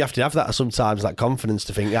 And I think you have to have that sometimes, that confidence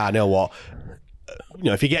to think, I know what,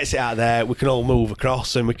 if he gets it out there, we can all move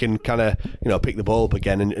across and we can kind of, pick the ball up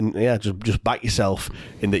again, and just back yourself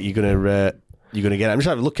in that you're gonna get it. I'm just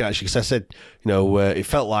having a look at it, actually, because I said, it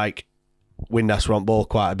felt like Windass were on ball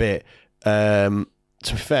quite a bit.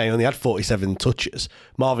 to be fair, he only had 47 touches.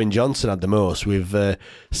 Marvin Johnson had the most with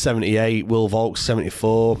 78, Will Vaulks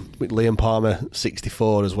 74, with Liam Palmer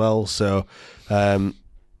 64 as well. So,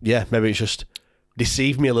 maybe it's just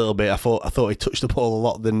deceived me a little bit. I thought he touched the ball a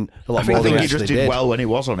lot more than I think he just did well when he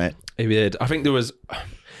was on it. He did. I think there was...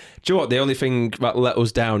 Do you know what? The only thing that let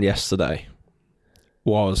us down yesterday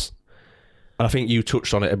was... And I think you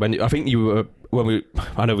touched on it. I think you were...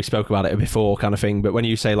 I know we spoke about it before kind of thing, but when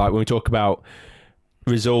you say, like, when we talk about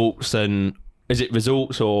results and is it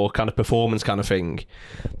results or kind of performance kind of thing,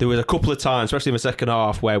 there was a couple of times, especially in the second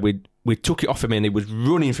half, where we took it off him and he was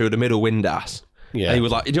running through the middle Windass. Yeah. And he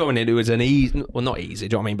was like, you know what I mean? It was an easy, well, not easy,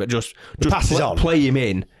 do you know what I mean? But just play him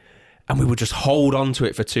in, and we would just hold on to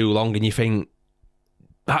it for too long, and you think,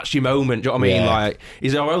 that's your moment, do you know what I mean? Like,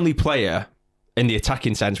 he's our only player in the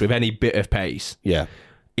attacking sense with any bit of pace. Yeah.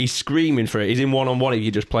 He's screaming for it. He's in one-on-one if you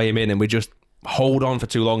just play him in, and we just hold on for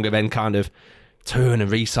too long and then kind of turn and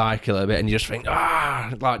recycle a bit, and you just think,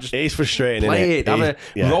 like, just it is frustrating, play isn't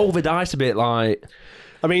it. Roll the dice a bit, like.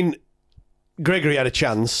 I mean, Gregory had a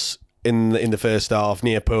chance in the first half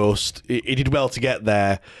near post. He did well to get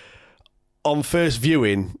there. On first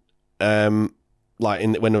viewing, when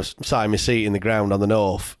I was sat in my seat in the ground on the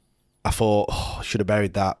north, I thought, I should have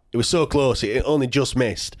buried that. It was so close. It only just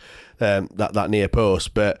missed that near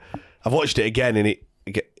post. But I've watched it again, and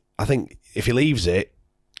I think if he leaves it,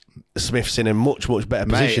 Smith's in a much, much better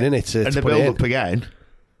position, isn't it? And the build-up again,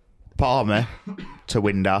 Palmer to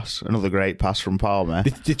Windass, another great pass from Palmer.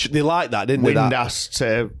 They like that, didn't they? Windass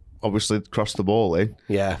to obviously cross the ball in.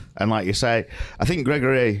 Yeah. And like you say, I think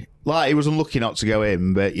Gregory, like, he was unlucky not to go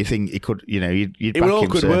in, but you think he could, you'd back him. It was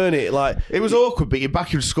awkward, weren't it? Like, it was awkward, but you'd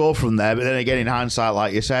back him to score from there. But then again, in hindsight,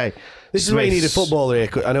 like you say, this is where you need a footballer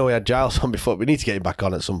here. I know we had Giles on before, but we need to get him back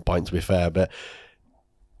on at some point, to be fair. But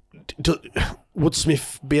would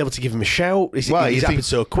Smith be able to give him a shout? He's happened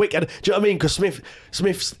so quick. Do you know what I mean? Because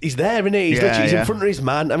Smith's he's there, isn't he? He's in front of his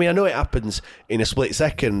man. I mean, I know it happens in a split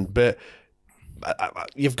second, but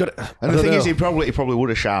you've got to, and the thing is, he probably would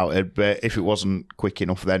have shouted, but if it wasn't quick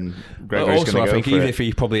enough, then Gregory's going to go for it. Also, I think even if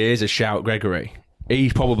he probably is a shout, Gregory,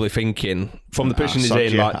 he's probably thinking from the position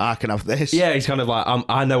he's in, like, I can have this. Yeah, he's kind of like,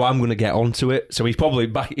 I know I'm going to get onto it. So he's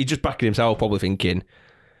just backing himself, probably thinking,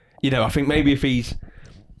 I think maybe if he's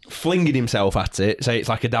flinging himself at it, say it's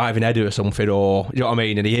like a diving header or something, or you know what I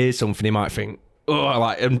mean, and he hears something, he might think,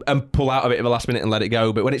 and pull out of it at the last minute and let it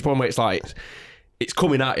go. But when it's one where it's like it's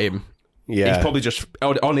coming at him, he's probably just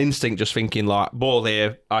on instinct, just thinking, like, ball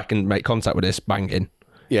here, I can make contact with this, banging.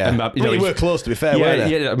 Yeah, and, you were close, to be fair. Yeah,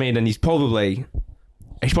 you know what I mean, and he's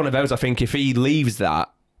one of those. I think if he leaves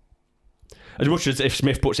that, as much as if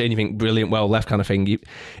Smith puts anything brilliant, well left kind of thing,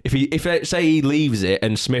 if say he leaves it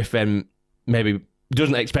and Smith then maybe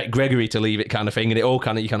doesn't expect Gregory to leave it kind of thing, and it all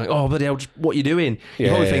kind of, you kind of, oh bloody hell, what are you doing? You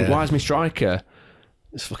probably think, why is my striker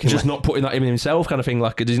just not putting that in himself kind of thing?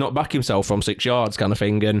 Like, does he not back himself from 6 yards kind of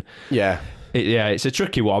thing? And it's a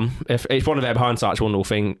tricky one. If it's one of their hindsight's one will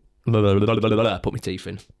think, put my teeth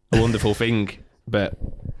in, a wonderful thing, but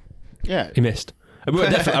he missed. It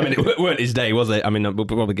weren't his day, was it? I mean, we'll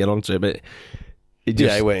probably get onto it, but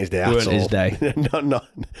it weren't his day at all. His day.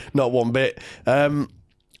 not one bit.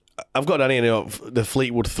 I've got down here, the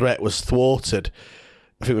Fleetwood threat was thwarted.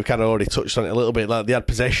 I think we've kind of already touched on it a little bit. Like, they had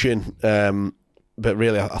possession, but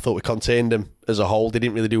really I thought we contained them as a whole. They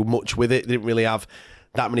didn't really do much with it. They didn't really have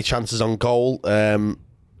that many chances on goal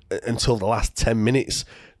until the last 10 minutes,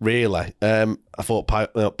 really. I thought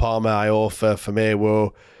Palmer, Iorfa,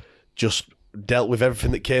 Famewo just dealt with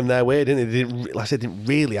everything that came their way, didn't they? They didn't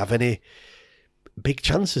really have any big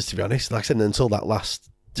chances, to be honest. Like I said, until that last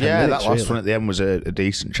 10 minutes, that last one at the end was a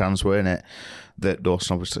decent chance, weren't it? That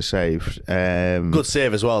Dawson obviously saved. Good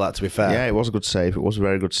save as well, that, to be fair. Yeah, it was a good save. It was a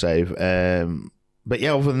very good save. But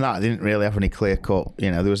yeah, other than that, I didn't really have any clear cut.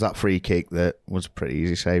 There was that free kick that was a pretty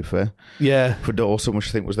easy save for Dawson, which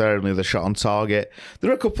I think was their only other shot on target. There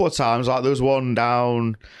were a couple of times, like there was one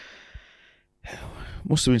down,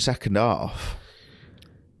 must have been second half,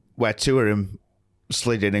 where two of them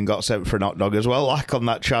slid in and got sent for a knock dog as well, like on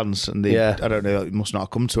that chance. And I don't know, it must not have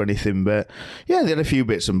come to anything, but yeah, they had a few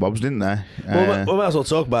bits and bobs, didn't they? Well, we might as well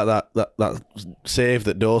talk about that save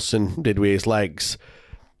that Dawson did with his legs.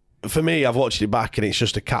 For me, I've watched it back and it's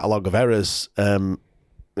just a catalogue of errors.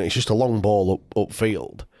 It's just a long ball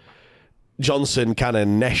upfield. Johnson kind of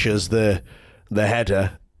neshes the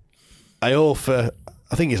header. Iorfa,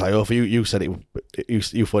 I think it's Iorfa. You said it. You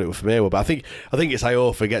thought it was Famewo, but I think it's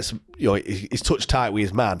Iorfa gets, he's touched tight with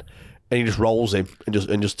his man, and he just rolls him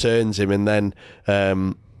and just turns him, and then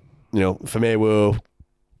Famewo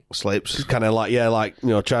Slips. kind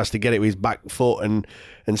of tries to get it with his back foot and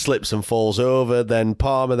slips and falls over. Then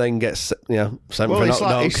Palmer then gets sent for a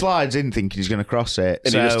knock-knock. He slides in thinking he's going to cross it,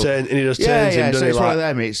 and he just turns him. Yeah, so it's one one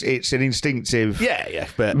of them. It's an instinctive. Yeah.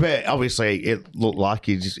 But obviously, it looked like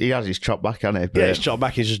he has his chop back on it. Yeah, his chop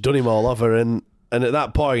back. He's just done him all over, and at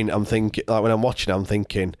that point, I'm thinking, like when I'm watching, I'm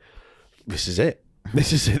thinking, this is it.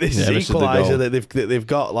 This is equaliser that they've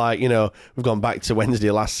got. We've gone back to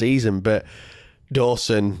Wednesday last season, but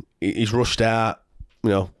Dawson, he's rushed out,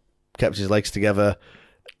 kept his legs together,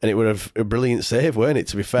 and it would have a brilliant save, weren't it?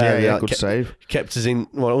 To be fair, good save. Kept us in.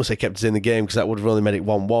 Well, I won't say kept us in the game because that would have only made it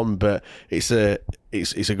 1-1. But it's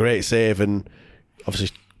a great save, and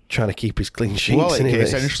obviously trying to keep his clean sheets. Well, it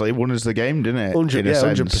essentially won us the game, didn't it?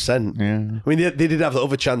 100%. Yeah. I mean, they did have the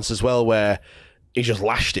other chance as well where he just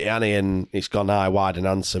lashed it, and it's gone high, wide, and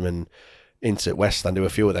handsome, and into West Ham. There were a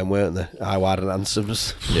few of them, weren't there? High, wide, and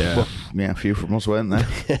handsomes. Yeah, a few from us, weren't there?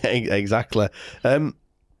 Exactly. The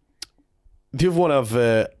other one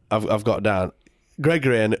I've got down,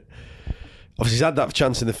 Gregory, and obviously he's had that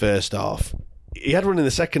chance in the first half. He had one in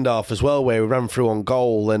the second half as well, where he ran through on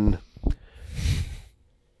goal. And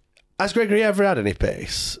has Gregory ever had any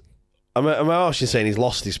pace? I'm actually saying he's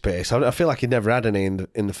lost his pace. I feel like he'd never had any in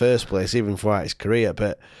the first place, even throughout his career.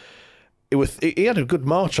 But he had a good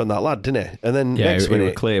march on that lad, didn't he? And then next minute, he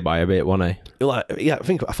was clear by a bit, wasn't he? I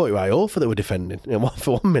thought it was Iorfa that were defending.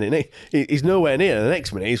 For 1 minute, he's nowhere near. And the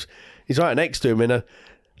next minute, he's right next to him. And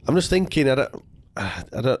I'm just thinking, I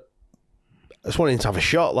just wanted him to have a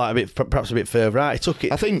shot, perhaps a bit further out. He took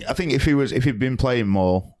it. I think if he'd been playing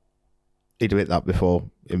more, he'd have hit that before,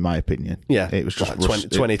 in my opinion. Yeah, it was just like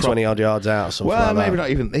 20 odd yards out or something. Well, like maybe that. not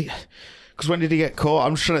even. Because when did he get caught?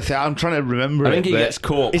 I'm trying to remember. I think he gets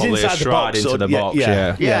caught probably inside stride into the box.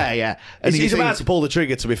 Yeah. And he's about to pull the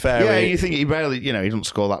trigger, to be fair. Yeah, you think he barely, he doesn't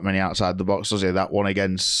score that many outside the box, does he? That one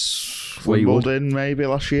against Wimbledon maybe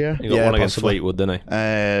last year. He got one against Fleetwood, didn't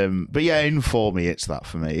he? But yeah, for me, it's that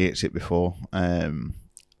for me. He hits it before. Do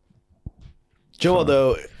you know what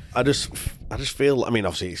though? I just feel. I mean,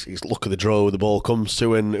 obviously, it's luck of the draw the ball comes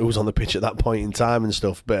to, and who's on the pitch at that point in time and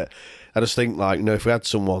stuff. But I just think, if we had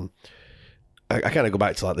someone, I kind of go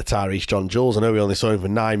back to the Tyrese John Jules. I know we only saw him for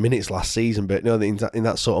 9 minutes last season, but in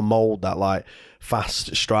that sort of mould, that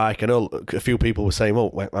fast strike. I know a few people were saying, "Well,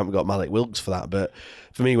 we haven't got Malik Wilkes for that." But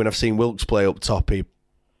for me, when I've seen Wilkes play up top, he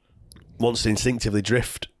wants to instinctively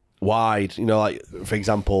drift wide. For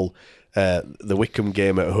example, the Wickham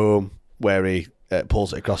game at home where he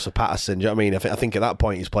pulls it across for Patterson. Do you know what I mean? I think at that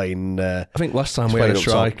point he's playing. I think last time we had a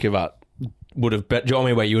striker that would have. Do you know what I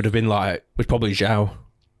mean? Where you would have been was probably Zhao.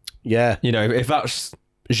 Yeah, if that's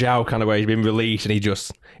Zhao kind of where he's been released and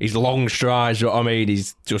he's long strides. You know what I mean?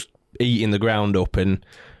 He's just eating the ground up and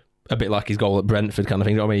a bit like his goal at Brentford kind of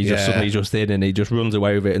thing. You know what I mean? He's just suddenly just in and he just runs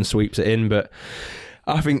away with it and sweeps it in. But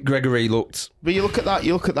I think Gregory looked. But you look at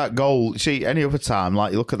that goal. See, any other time,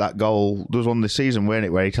 you look at that goal. There was one this season, weren't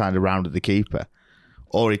it, where he kind of rounded the keeper,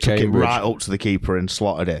 or he took it right up to the keeper and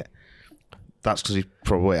slotted it. That's because he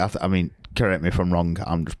probably. I mean, correct me if I'm wrong.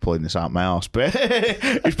 I'm just pulling this out my arse, but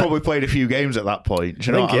he's probably played a few games at that point. Do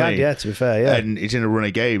you know what I mean? Yeah. To be fair, yeah. And he's in a run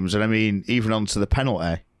of games, and I mean, even onto the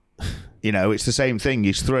penalty. It's the same thing.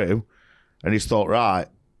 He's through, and he's thought, right.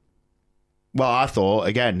 Well, I thought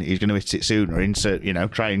again he's going to hit it sooner.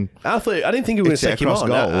 Try and. I didn't think he was going to take him on.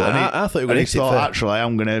 Goal, I thought he was going to hit it. Actually,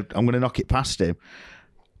 I'm going to knock it past him.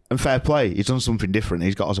 And fair play, he's done something different.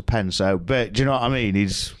 He's got us a pen. So, but do you know what I mean?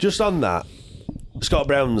 He's just on that. Scott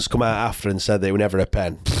Brown's come out after and said they were never a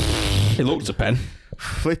pen. He looked a pen.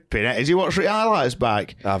 Flipping it. Has he watched the highlights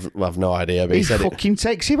back? I've no idea. But he said fucking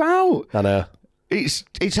takes him out. I know. It's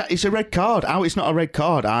a red card. How it's not a red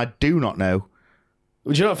card, I do not know.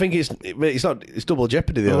 Do you not think it's double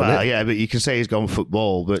jeopardy though? Well, yeah, but you can say he's gone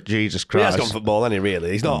football, but Jesus Christ, he has gone football, hasn't he?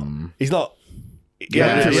 Really, he's not. He's not.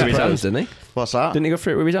 Yeah, with his hands, didn't he? What's that? Didn't he go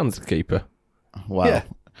through it with his hands, the keeper? Well, yeah.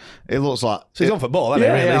 It looks like... So he's on football,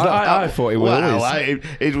 hasn't he? Really? I thought he was.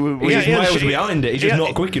 He's miles behind it. He's just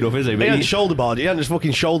not quick enough, is he? He hadn't shoulder barged. He hadn't just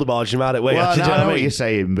fucking shoulder barged him out of way. Well, I know what you're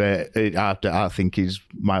saying, but I think he's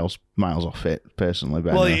miles off it, personally.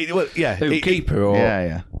 But keeper or...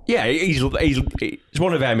 Yeah. Yeah, he's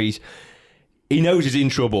one of them. He knows he's in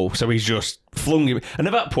trouble, so he's just flung him. And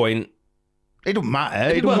at that point... It don't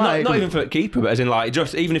matter. Not even for the keeper, but as in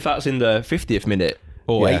just even if that's in the 50th minute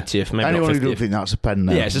or 80th, maybe anyone not 50th. who don't think that's a pen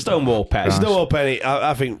now. Yeah, it's a Stonewall pen. It's a Stonewall pen.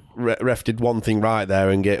 I think ref did one thing right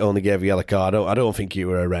there and only gave a yellow card. I don't think you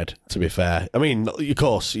were a red, to be fair. I mean, of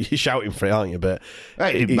course, you're shouting for it, aren't you? But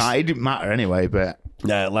it didn't matter anyway, but...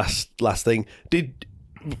 Last thing.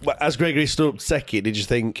 As Gregory stood up second, did you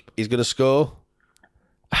think he's going to score?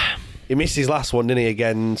 He missed his last one, didn't he,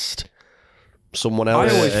 against someone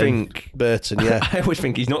else? I always think Burton. Yeah, I always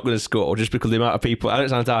think he's not going to score just because the amount of people. I don't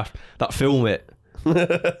sound daft that film it.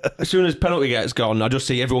 As soon as penalty gets gone, I just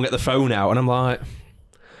see everyone get the phone out, and I'm like,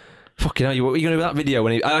 "Fucking hell, what are you going to do with that video?"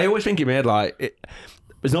 When I always think in my head like,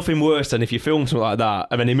 there's nothing worse than if you film something like that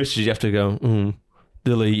and then he misses, you have to go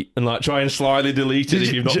delete and like try and slyly delete it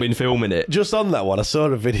if you've not been filming it. Just on that one, I saw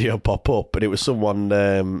a video pop up, and it was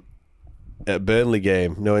someone at a Burnley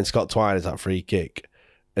game knowing Scott Twine is that free kick,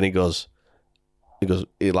 and he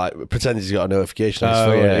like pretends he's got a notification on his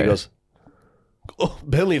phone, and he goes, "Oh,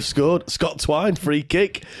 Burnley have scored! Scott Twine free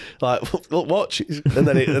kick!" Like, watch, and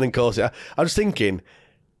then of course, I was thinking,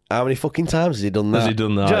 how many fucking times has he done that? Has he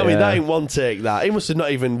done that? Do you know what I mean? Yeah. That ain't one take. That he must have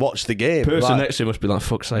not even watched the game. Person next to him must be like,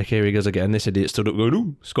 "Fuck's sake, here he goes again." This idiot stood up going,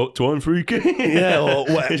 "Ooh, Scott Twine free kick." Yeah, or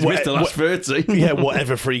he's missed the last 30. Yeah,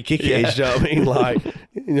 whatever free kick it is. Do you know what I mean?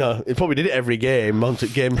 Like, he probably did it every game. On to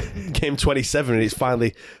game 27, and it's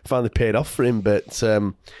finally paid off for him. But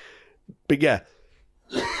yeah,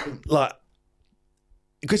 like,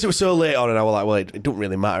 because it was so late on, and I was like, well, it don't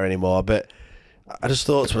really matter anymore. But I just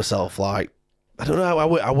thought to myself, like, I don't know,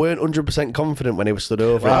 I weren't 100% confident when he was stood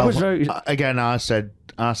over. Well, I said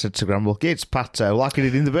to Gramble, it's Pato, like he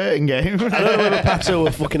did in the Burton game. I don't know whether Pato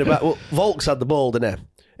were fucking about. Well, Volks had the ball, didn't he?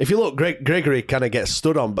 If you look, Gregory kind of gets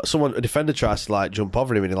stood on, but a defender tries to like jump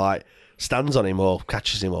over him, and he like stands on him or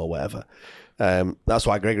catches him or whatever. That's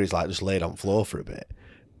why Gregory's like just laid on floor for a bit,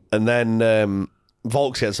 and then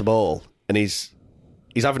Volks gets the ball, and he's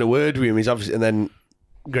having a word with him. And then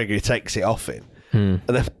Gregory takes it off him. And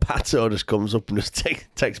then Pato just comes up and just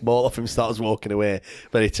takes ball off him, starts walking away.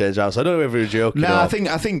 Then he turns around. So I don't know if he was joking. No, I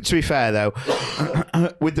think to be fair though,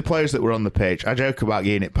 with the players that were on the pitch, I joke about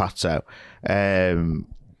getting it Pato.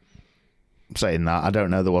 Saying that, I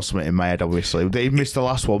don't know. There was something in my head. Obviously, he missed the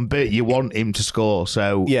last one, but you want him to score.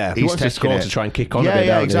 So yeah, he wants to score to try and kick on.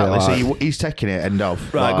 Yeah, exactly. Like, so he's taking it. End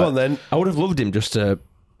of. Right, go on then. I would have loved him just to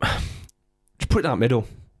put it that middle.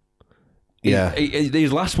 Yeah,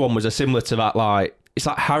 his last one was similar to that. Like, it's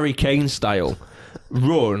like Harry Kane style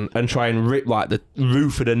run and try and rip like the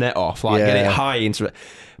roof of the net off, like get it high into it.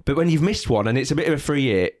 But when you've missed one and it's a bit of a free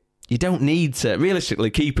hit, you don't need to. Realistically,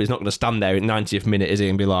 keeper's not going to stand there in 90th minute, is he,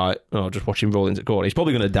 and be like, "Oh, just watch him roll into the corner." He's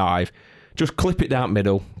probably going to dive. Just clip it down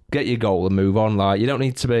middle, get your goal, and move on. Like, you don't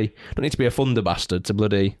need to be a thunder bastard to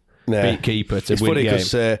bloody beat keeper to win the game.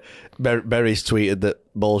 It's funny because Berry's tweeted that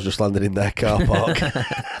balls just landed in their car park.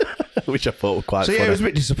 Which I thought was quite funny. Yeah, it was a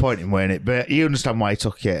bit disappointing, weren't it? But you understand why he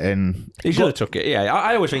took it. And he should have took it, yeah.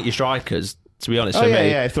 I always think your strikers, to be honest,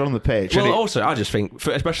 if they're on the pitch. Well, also, I just think,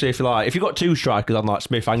 especially if you've got two strikers on like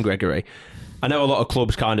Smith and Gregory, I know a lot of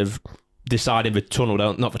clubs kind of decide in the tunnel,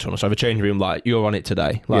 the changing room, like, you're on it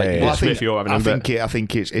today. Like, Well, Smith, you're having I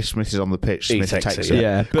think if Smith is on the pitch, Smith takes it.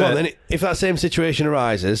 Yeah. Go on, then, if that same situation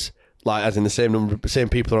arises, like as in the same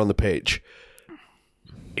people are on the pitch,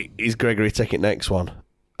 is Gregory taking next one?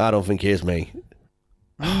 I don't think he is, me.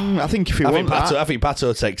 I think if he I think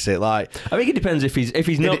Pato takes it. Like, I think it depends if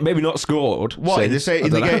he's not scored. Why? The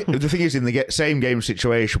thing is, in the same game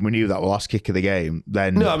situation, we knew that the last kick of the game.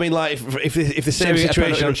 Then no, I mean, like if the same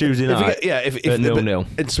situation on Tuesday night, if 0-0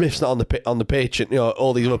 and Smith's not on the pitch, and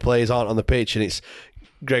all these other players aren't on the pitch, and it's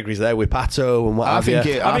Gregory's there with Pato and what have you.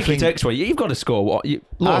 I think he takes one. You've got to score. What?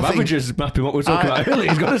 Averages mapping what we were talking about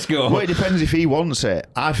earlier. He's got to score. Well, it depends if he wants it.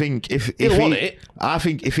 I think if he want it. I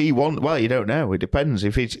think if he wants, well, you don't know. It depends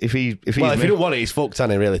if he don't want it, he's fucked,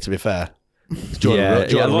 hasn't he? Really, to be fair. A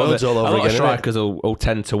lot of strikers will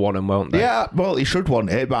tend to want him, won't they? Yeah, well, he should want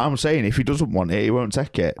it, but I'm saying if he doesn't want it, he won't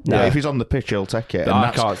take it. No. If he's on the pitch, he'll take it.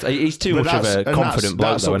 I can't. He's too much of a confident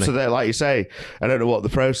bloke, though, isn't he? Like you say, I don't know what the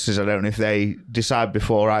process is. I don't know if they decide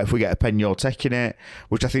before, right, if we get a pen, you're taking it,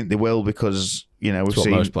 which I think they will, because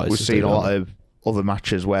we've seen a lot of other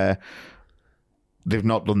matches where they've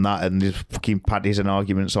not done that, and there's fucking paddies and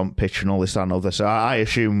arguments on pitch and all this and other. So I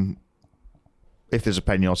assume if there's a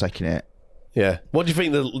pen, you're taking it. Yeah. What do you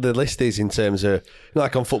think the list is in terms of,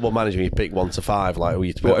 like on Football Manager, you pick 1 to 5, like who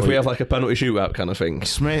you what if we have like a penalty shootout kind of thing?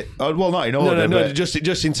 Smith. Well, not in order. No. Just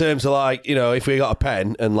in terms of like, if we got a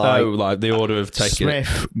pen and like, like the order of taking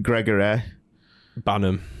Smith, Gregory,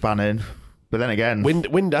 Bannon. But then again,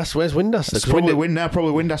 Windass. Where's Windass? It's probably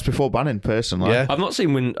Windass before Bannon, personally. Yeah. I've not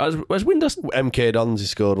seen where's Windass? MK Dons, he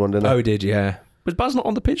scored one, didn't he? Oh, he did, yeah. Was Baz not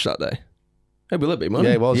on the pitch that day? Maybe a little bit, man.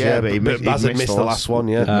 Yeah, he was. Yeah, but Baz had missed the last one.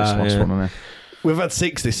 Yeah, missed the last one. We've had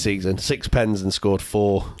 6 this season, 6 pens and scored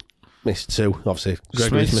 4, missed 2. Obviously,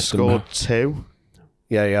 Smith scored 2.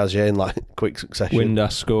 Yeah, he has. Yeah, in like quick succession.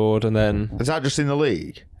 Windass scored, and then is that just in the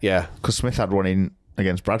league? Yeah, because Smith had one in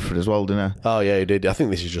against Bradford as well, didn't he? Oh yeah, he did. I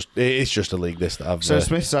think it's just a league this that I've. So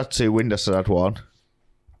Smith's had 2, Windus has had 1.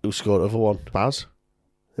 Who scored the other one? Baz?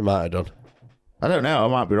 He might have done. I don't know. I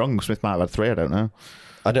might be wrong. Smith might have had 3. I don't know.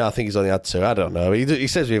 I think he's only had 2. I don't know. He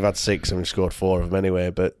says we've had 6 and we've scored 4 of them anyway.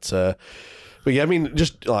 But yeah, I mean,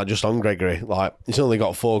 just on Gregory, like he's only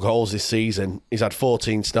got 4 goals this season. He's had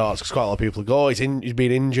 14 starts because quite a lot of people go, he's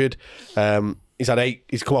been injured. He's had 8.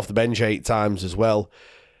 He's come off the bench 8 times as well.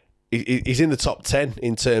 He's in the top 10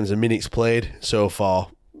 in terms of minutes played so far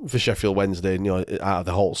for Sheffield Wednesday. Out of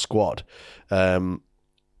the whole squad. So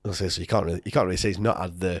you can't really say he's not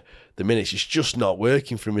had the minutes. It's just not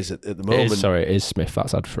working for him at the moment. It is Smith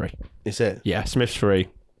that's had 3. Is it? Yeah, Smith's 3.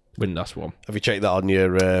 Windus 1. Have you checked that on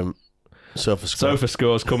your Sofa Score? Sofa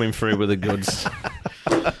Score's coming through with the goods.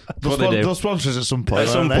 They'll sponsor us at some point. At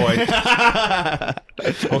some point.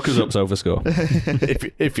 Hook us up, Sofa Score.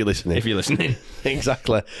 if you're listening. If you're listening.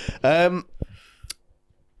 Exactly.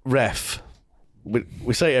 Ref.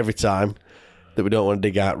 We say it every time that we don't want to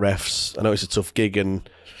dig out refs. I know it's a tough gig,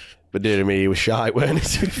 but dear me, he was shite, weren't he,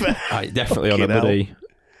 to be fair? Definitely on a buddy.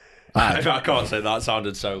 I can't say that.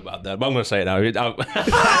 Sounded so bad then, but I'm going to say it now.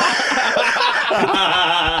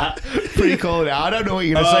 Pre-calling it. I don't know what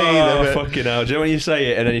you're going to say either. But... fucking hell. Do you know when you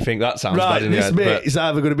say it and then you think that sounds bad in your head? Mate is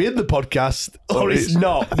either going to be in the podcast or it's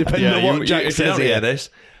not, depending on what Jack says. If you don't hear this,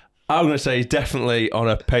 I'm going to say he's definitely on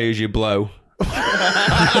a pay-as-you-blow. Because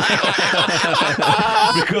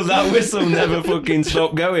that whistle never fucking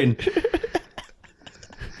stopped going.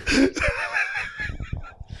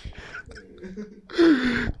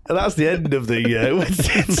 And that's the end of the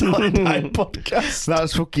Wednesday Night podcast.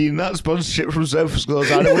 That's sponsorship from Sofa Scores.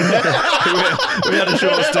 We had a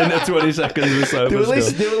short stint of 20 seconds with Sofa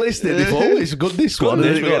Scores. They were listening before. It's good this one.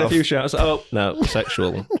 We got a few shouts. Oh no,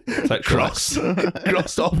 sexual. Crossed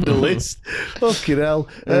off the list. Fucking hell.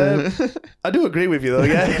 I do agree with you though.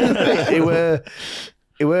 Yeah, he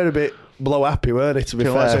were a bit blow happy, weren't he? To be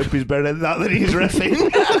fair, I hope he's better than he's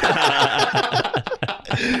reffing.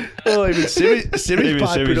 Oh, even Siri's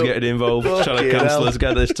getting involved, trying to cancel us,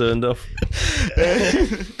 get this turned off.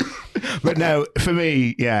 But no, for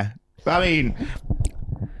me, yeah. I mean,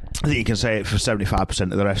 I think you can say it for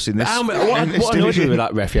 75% of the refs in this. What annoyed me with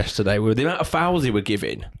that ref yesterday were the amount of fouls he were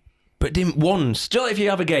giving, but didn't once. Do you know if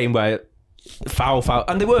you have a game where foul,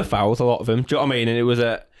 and there were fouls, a lot of them. Do you know what I mean? And it was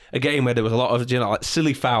a game where there was a lot of like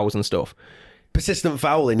silly fouls and stuff. Persistent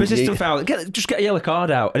fouling. Just get a yellow card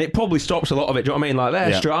out, and it probably stops a lot of it. Do you know what I mean? Like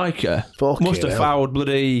their striker must have fouled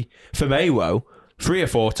bloody Firmino 3 or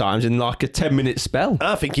 4 times in like a 10-minute spell.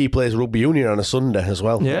 I think he plays rugby union on a Sunday as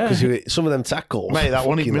well. Yeah, because some of them tackles, mate. That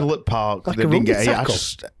one in Millett Park, like they didn't get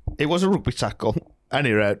it was a rugby tackle.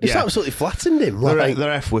 Anyway, it's absolutely flattened him. The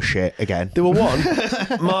ref was shit again. There were one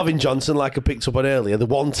Marvin Johnson, like I picked up on earlier. The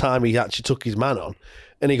one time he actually took his man on,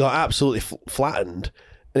 and he got absolutely flattened,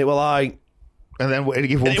 and it was like. And then he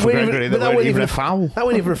give one for Gregory. That wasn't even a foul. That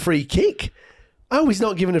wasn't even a free kick. Oh, he's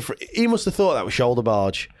not giving a free... He must have thought that was shoulder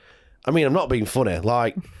barge. I mean, I'm not being funny.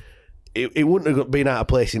 Like, it wouldn't have been out of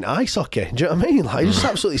place in ice hockey. Do you know what I mean? Like, he just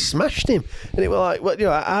absolutely smashed him. And it was like,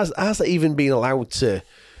 well, has that even been allowed to...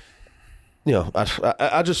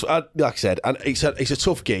 I just like I said, and it's a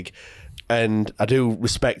tough gig. And I do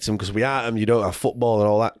respect him because we are him. You don't have football and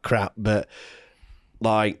all that crap. But,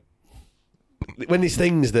 like... when there's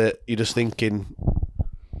things that you're just thinking,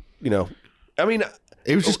 I mean...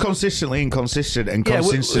 It was just consistently inconsistent and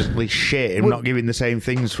consistently shit and not giving the same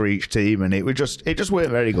things for each team, and it just weren't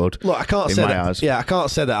very good. Look, I can't say that. Yeah, I can't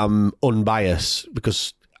say that I'm unbiased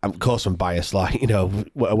because, of course, I'm biased. Like, a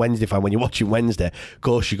Wednesday fan, when you're watching Wednesday, of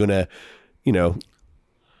course you're gonna,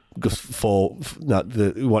 go for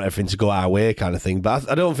we want everything to go our way, kind of thing. But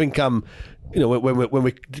I don't think I'm. When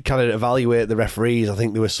we kind of evaluate the referees, I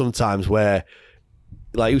think there were some times where,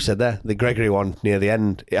 like you said there, the Gregory one near the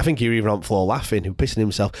end, I think he was even on the floor laughing, pissing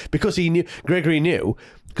himself, because Gregory knew.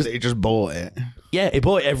 Because he just bought it. Yeah, he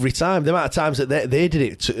bought it every time. The amount of times that they did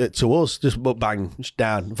it to us, just bang, just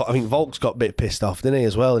down. I think Volks got a bit pissed off, didn't he,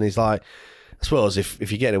 as well? And he's like, I suppose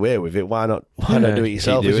if you're getting away with it, why not do it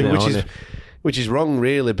yourself? Which is wrong,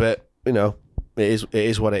 really, but, it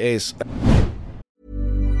is what it is.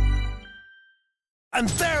 And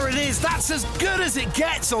there it is, that's as good as it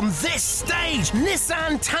gets on this stage.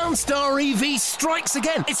 Nissan Townstar EV strikes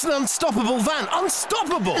again. It's an unstoppable van,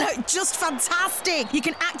 unstoppable. Just fantastic. You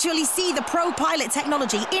can actually see the Pro Pilot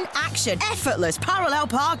technology in action. Effortless parallel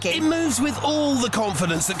parking. It moves with all the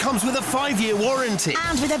confidence that comes with a 5-year warranty.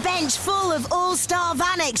 And with a bench full of all-star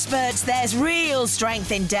van experts, there's real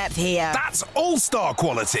strength in depth here. That's all-star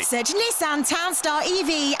quality. Search Nissan Townstar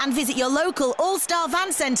EV and visit your local all-star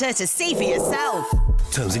van centre to see for yourself.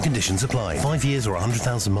 Terms and conditions apply. 5 years or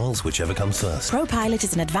 100,000 miles, whichever comes first. ProPilot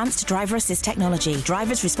is an advanced driver assist technology.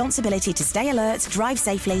 Driver's responsibility to stay alert, drive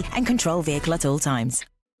safely, and control vehicle at all times.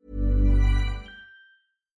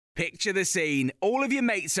 Picture the scene. All of your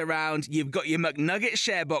mates around, you've got your McNugget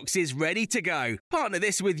share boxes ready to go. Partner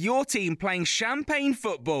this with your team playing champagne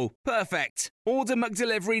football. Perfect. Order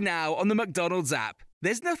McDelivery now on the McDonald's app.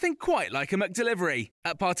 There's nothing quite like a McDelivery.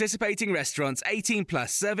 At participating restaurants, 18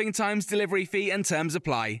 plus, serving times, delivery fee and terms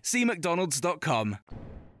apply. See mcdonalds.com.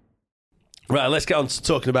 Right, let's get on to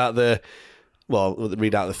talking about we'll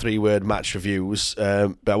read out the 3-word match reviews,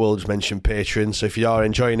 but I will just mention Patreon. So if you are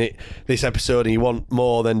enjoying this episode and you want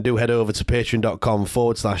more, then do head over to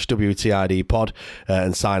patreon.com/WTID pod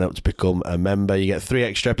and sign up to become a member. You get 3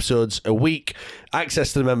 extra episodes a week,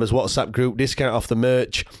 access to the members' WhatsApp group, discount off the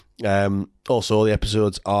merch. Also, all the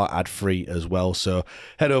episodes are ad-free as well. So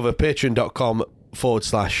head over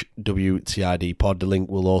patreon.com/WTID pod. The link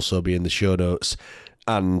will also be in the show notes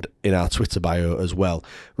and in our Twitter bio as well.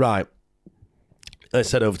 Right.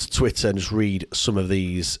 Let's head over to Twitter and just read some of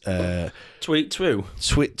these. Tweet to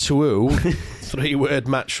 3-word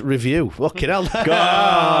match review. Fucking hell. God,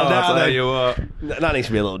 I tell you what. That needs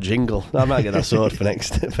to be a little jingle. I might get that sorted for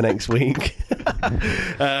next week.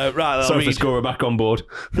 Right. Sorry for scorer back on board.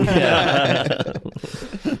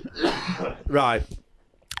 Right.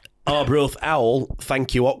 Arbroath Owl,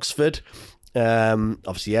 thank you, Oxford.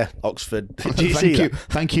 Obviously, yeah, Oxford. Did you see that?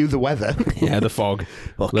 Thank you, the weather. Yeah, the fog.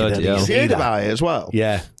 You heard about it as well?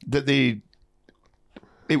 Yeah. That it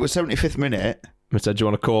was 75th minute. I said, do you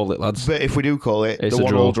want to call it, lads? But if we do call it, it's the a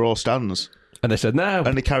 1-1 draw stands. And they said, no.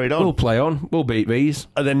 And they carried on. We'll play on. We'll beat these.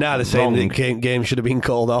 And then now they're saying the game should have been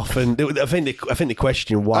called off. And I think they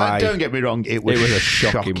question why. Don't get me wrong, it was a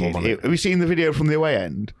shocking moment. Have you seen the video from the away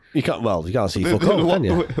end? You can't see fuck all, can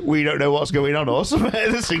you? We don't know what's going on or something.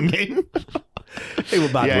 They're singing. It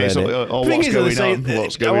was bad, yeah, wasn't it?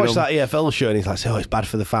 What's going on? I watched that EFL show and he's like, it's bad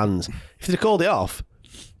for the fans. If they'd called it off,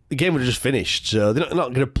 the game would have just finished, so they're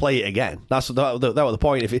not going to play it again. That was the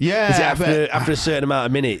point. After a certain amount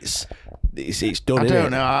of minutes, it's done. I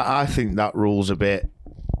don't know. I think that rule's a bit.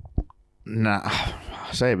 Nah, I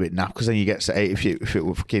say a bit naff because then you get to 8 if it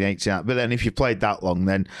were fucking 80. But then if you played that long,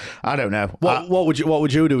 then I don't know. What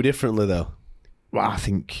would you do differently though? Well, I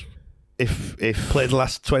think if played the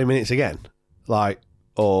last 20 minutes again, I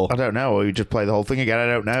don't know, or you just play the whole thing again. I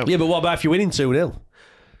don't know. Yeah, but what about if you're winning 2-0?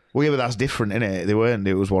 Well, yeah, but that's different, isn't it? They weren't.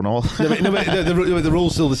 It was 1-1. No, but the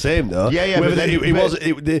rule's still the same, though. Yeah. What they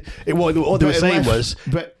were saying was,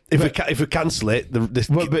 if we cancel it,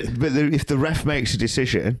 if the ref makes a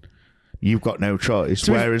decision, you've got no choice.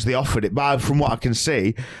 Whereas they offered it, but from what I can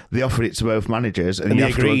see, they offered it to both managers, and you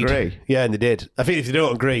have to agree. Yeah, and they did. I think if they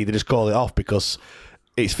don't agree, they just call it off because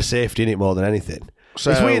it's for safety in it more than anything.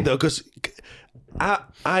 So, it's weird though because I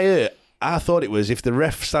thought it was if the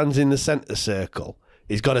ref stands in the centre circle,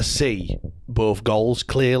 he's got to see both goals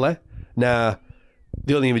clearly. Now,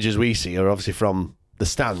 the only images we see are obviously from the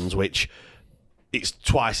stands, which it's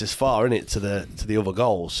twice as far, isn't it, to the other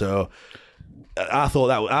goal. So I thought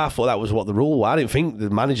that was what the rule was. I didn't think the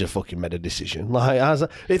manager fucking made a decision.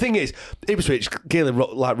 The thing is, Ipswich clearly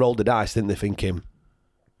rolled the dice, didn't they? Thinking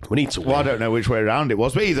we need to win. Well, I don't know which way around it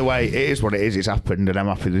was, but either way, it is what it is. It's happened, and I'm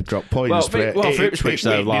happy they dropped points. For Ipswich,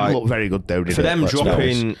 though, it didn't look very good, though. For them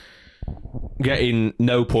getting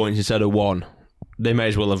no points instead of 1, they may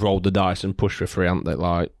as well have rolled the dice and pushed for 3, hadn't they? Do you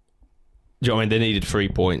know what I mean? They needed 3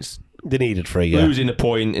 points. They needed 3, yeah. Losing a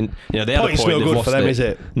point, they had a point. No good lost for them, is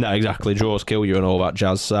it? No, exactly. Draws kill you and all that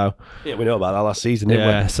jazz. So yeah, we know about that last season, didn't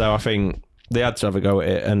we? Yeah, so I think they had to have a go at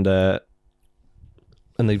it, and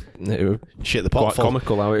they were shit the pot. Quite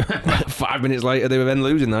comical. How 5 minutes later they were then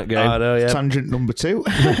losing that game. I know, yeah. Tangent number 2.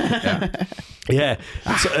 Yeah.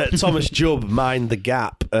 Thomas Jubb, mind the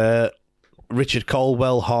gap. Richard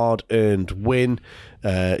Colwell, hard-earned win.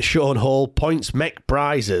 Sean Hall, points, Mech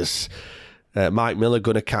prizes. Mike Miller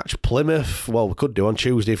going to catch Plymouth. Well, we could do on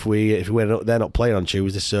Tuesday if they're not playing on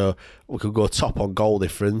Tuesday, so we could go top on goal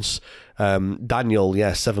difference.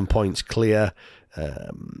 Daniel, 7 points clear.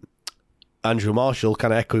 Andrew Marshall,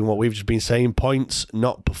 kind of echoing what we've just been saying, points,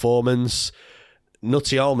 not performance.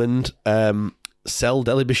 Nutty Almond, sell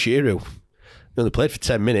Deli Bashiru. They only played for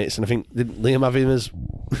 10 minutes, and I think didn't Liam have him as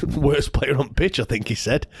worst player on pitch, I think he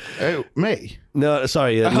said. Oh, me? No,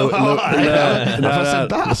 sorry.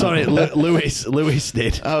 Sorry, Lewis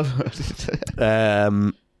did.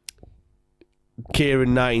 Kieran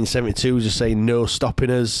 1972 just saying no stopping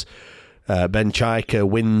us. Ben Chaika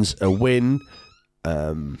wins a win.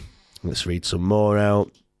 Let's read some more out.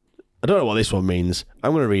 I don't know what this one means.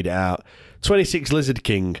 I'm going to read it out. 26 Lizard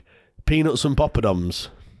King, peanuts and poppadoms.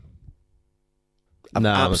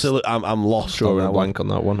 I'm lost. Drawing on a that blank on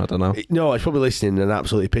that one. I don't know. No, he's probably listening and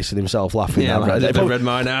absolutely pissing himself laughing. Yeah, now. I've read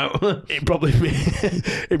mine out. It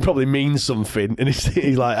probably means something, and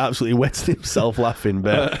he's like absolutely wetting himself laughing.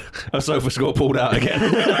 But a sofa score pulled out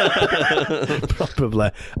again.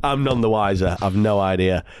 Probably. I'm none the wiser. I've no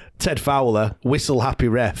idea. Ted Fowler, whistle happy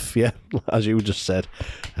ref, yeah, as you just said.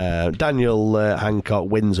 Daniel Hancock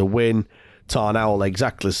wins a win. Tarn Owl,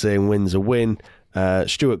 exactly the same, wins a win.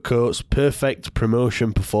 Stuart Coates, perfect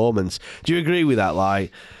promotion performance. Do you agree with that?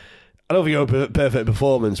 Like, I don't think you're a perfect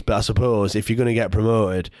performance, but I suppose if you're going to get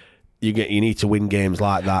promoted, you need to win games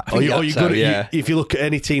like that. If you look at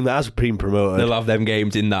any team that has been promoted, they'll have them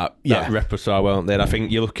games in that repertoire, won't they? And I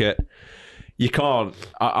think you look at. You can't.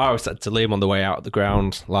 I always said to Liam on the way out of the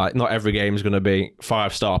ground, like, not every game is going to be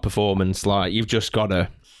 5-star performance. Like, you've just got to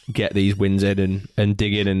get these wins in and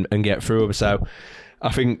dig in and get through them. So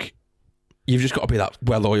I think you've just got to be that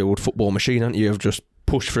well-oiled football machine, haven't you? Of just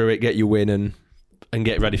push through it, get your win and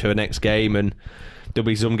get ready for the next game. And there'll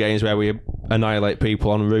be some games where we annihilate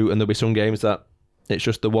people en route, and there'll be some games that it's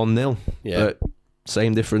just the 1-0. Yeah. But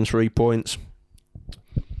same difference, 3 points.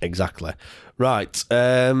 Exactly. Right.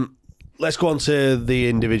 Let's go on to the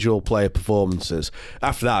individual player performances.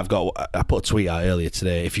 After that, I put a tweet out earlier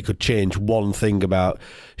today. If you could change one thing about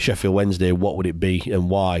Sheffield Wednesday, what would it be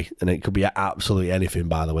and why? And it could be absolutely anything,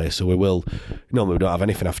 by the way. So normally we don't have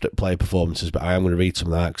anything after player performances, but I am going to read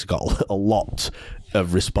some of that because I got a lot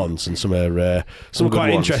of response and some are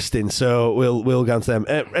quite interesting. So we'll go on to them.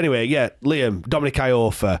 Anyway, yeah, Liam, Dominic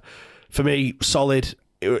Iorfa, for me, solid.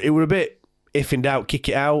 It were a bit if in doubt, kick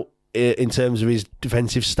it out. In terms of his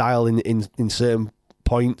defensive style in certain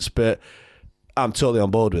points, but I'm totally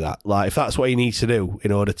on board with that. Like, if that's what he needs to do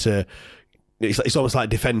in order to, it's almost like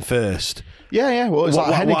defend first. Yeah. Well, it's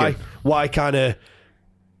like Hennigan. Why kind of,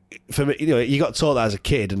 for me, you got taught that as a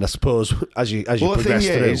kid, and I suppose as you progress through. The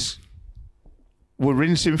thing is, we'll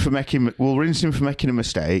rinse him for making a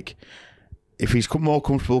mistake. If he's more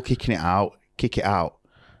comfortable kicking it out, kick it out.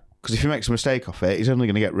 Because if he makes a mistake off it, he's only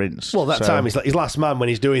going to get rinsed. Well, time he's last man when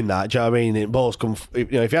he's doing that. Do you know what I mean? Balls come.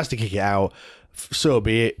 If he has to kick it out, so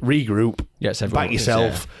be it. Regroup, back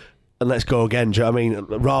yourself, and let's go again. Do you know what I mean?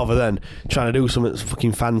 Rather than trying to do something that's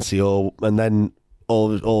fucking fancy, and then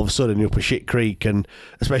all of a sudden you're up a shit creek. And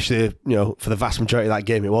especially for the vast majority of that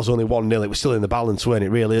game, it was only 1-0. It was still in the balance, weren't it?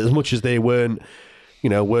 Really, as much as they weren't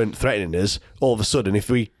threatening us. All of a sudden, if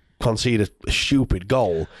we concede a stupid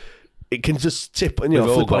goal, it can just tip and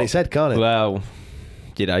flip on its head, can't it? Well,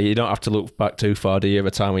 you don't have to look back too far, do you?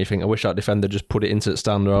 Every time when you think, I wish that defender just put it into the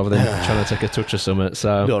stand rather than trying to take a touch or something.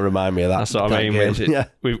 So don't remind me of that. That's what I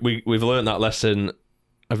mean. We've learned that lesson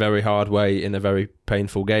a very hard way in a very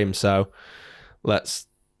painful game. So let's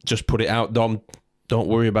just put it out, Dom. Don't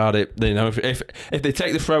worry about it. If they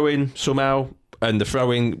take the throw in somehow and the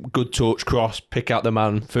throw in, good touch, cross, pick out the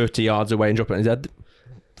man 30 yards away and drop it in his head.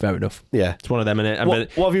 Fair enough. Yeah. It's one of them,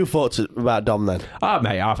 innit? What have you thought about Dom then?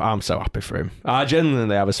 Mate, I'm so happy for him. I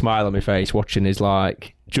genuinely have a smile on my face watching his,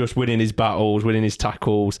 just winning his battles, winning his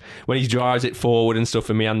tackles, when he drives it forward and stuff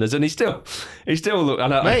and meanders, and he still look.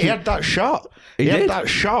 Mate, he had that shot. He had that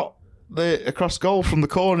shot across goal from the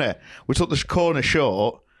corner. We took the corner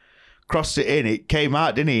short, crossed it in, it came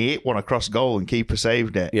out, didn't he? He hit one across goal and keeper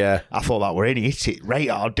saved it. Yeah. I thought that were in. He hit it right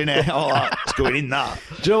hard, didn't he? It's going in that.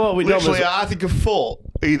 Do you know what Literally, I think a foot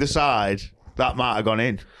either side, that might have gone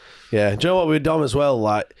in. Yeah. Do you know what with Dom as well?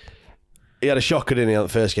 Like, he had a shocker, didn't he, on the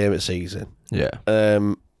first game of the season? Yeah.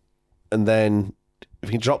 And then if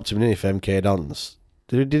he dropped him, didn't he, for MK Dons?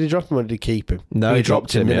 Did he drop him or did he keep him? No, he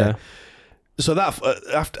dropped him, yeah. So that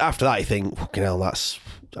after that, you think, fucking hell, he's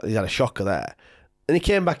had a shocker there. And he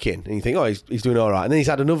came back in, and you think, he's doing all right. And then he's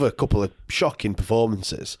had another couple of shocking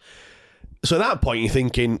performances. So at that point, you're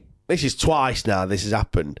thinking, this is twice now this has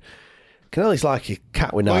happened. It's like a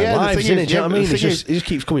cat with 9 lives, isn't it? Do you know what I mean? He just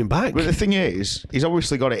keeps coming back. But the thing is, he's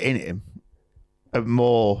obviously got it in him.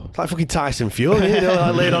 It's like fucking Tyson Fury,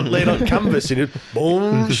 laid on canvas, and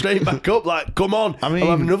boom, straight back up. Like, come on, I'll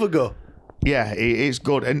have another go. Yeah, it's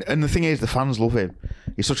good. And the thing is, the fans love him.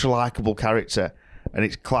 He's such a likeable character. And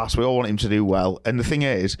it's class. We all want him to do well. And the thing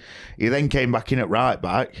is, he then came back in at right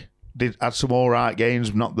back, had some all right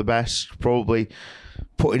games, not the best, probably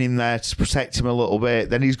putting him there to protect him a little bit.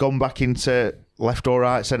 Then he's gone back into left or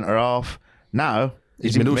right centre half. Now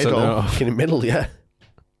he's in the middle. In the middle, yeah.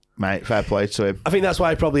 Mate, fair play to him. I think that's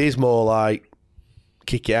why he probably is more like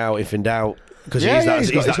kick it out if in doubt. Because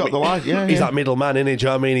he's got the life. Yeah, he's that middle man, isn't he? Do you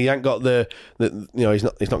know what I mean? He ain't got the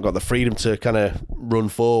he's not got the freedom to kind of run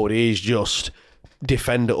forward. He's just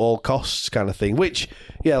defend at all costs kind of thing. Which,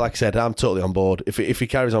 yeah, like I said, I'm totally on board. If he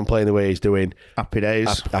carries on playing the way he's doing, happy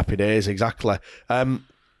days. Happy days, exactly. Akid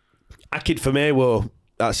Famewo,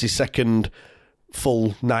 that's his second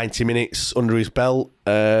full 90 minutes under his belt.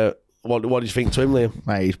 What do you think to him, Liam?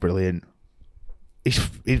 Mate, he's brilliant. He's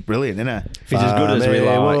brilliant, isn't he? If he's as good as we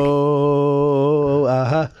like.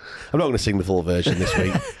 I'm not going to sing the full version this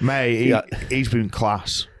week. Mate, he's been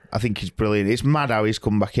class. I think he's brilliant. It's mad how he's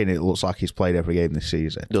come back in. It looks like he's played every game this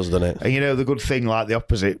season. Doesn't it? And you know, the good thing, like the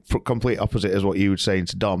opposite, complete opposite is what you would say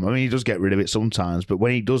to Dom. I mean, he does get rid of it sometimes, but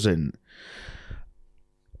when he doesn't,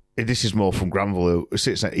 this is more from Granville, who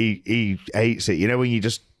sits there, he hates it. You know, when you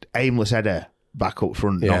just aimless header back up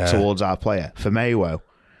front, not towards our player. For Mayo,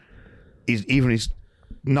 he's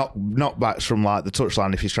knockbacks from like the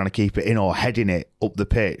touchline if he's trying to keep it in or heading it up the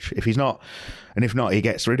pitch. If he's not, and if not, he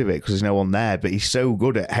gets rid of it because there's no one there. But he's so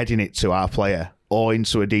good at heading it to our player or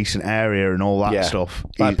into a decent area and all that stuff.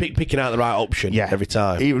 Like picking out the right option every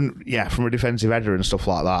time. Even from a defensive header and stuff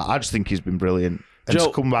like that. I just think he's been brilliant. And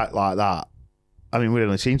to come back like that, I mean, we've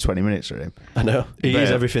only seen 20 minutes of him. I know. He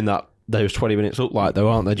is everything that those 20 minutes look like, though,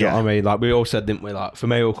 aren't they? Do you know what I mean? Like, we all said, didn't we? Like,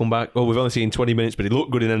 Famewo will come back. Oh, we've only seen 20 minutes, but he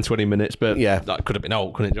looked good in them 20 minutes. But that could have been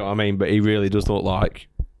out, couldn't it? Do you know what I mean? But he really does look like...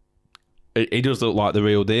 He does look like the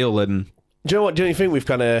real deal. And do you know what? Do you think we've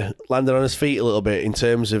kind of landed on his feet a little bit in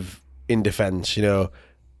terms of in defence? You know,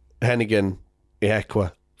 Hennigan,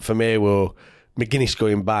 Ihekwe, Famewo, McGuinness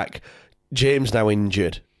going back, James now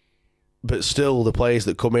injured, but still the players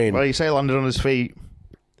that come in... Well, you say landed on his feet...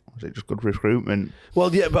 Is it just good recruitment?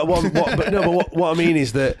 Well, yeah, but what I mean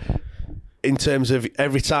is that in terms of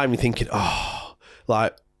every time you're thinking,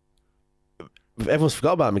 like everyone's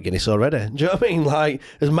forgot about McGuinness already. Do you know what I mean? Like,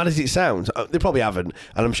 as mad as it sounds, they probably haven't,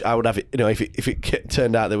 and I'm sure I would have it. You know, if it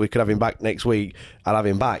turned out that we could have him back next week, I'd have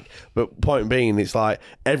him back. But point being, it's like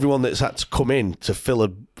everyone that's had to come in to fill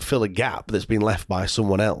a gap that's been left by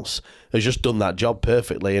someone else has just done that job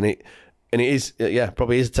perfectly, and it is,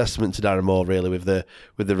 probably is a testament to Darren Moore, really, with the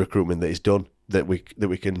recruitment that he's done, that we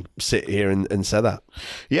can sit here and say that.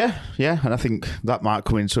 Yeah, and I think that might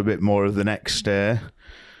come into a bit more of the next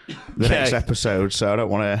next episode. So I don't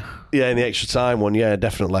want to. Yeah, in the extra time one,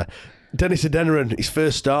 definitely. Dennis Adeniran, his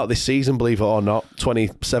first start this season, believe it or not,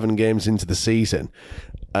 27 games into the season.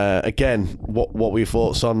 Again, what were your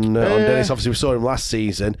thoughts on Dennis? Obviously, we saw him last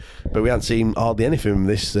season, but we hadn't seen hardly anything from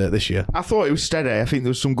this year. I thought it was steady. I think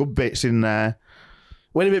there was some good bits in there.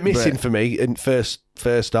 Went a bit missing for me in first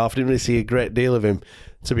half. I didn't really see a great deal of him,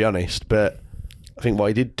 to be honest. But I think what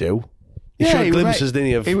he did do, he showed glimpses,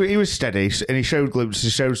 didn't he? He was steady, and he showed glimpses. He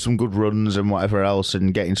showed some good runs and whatever else,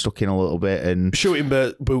 and getting stuck in a little bit. And shooting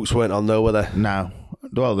boots weren't on though, were they? No.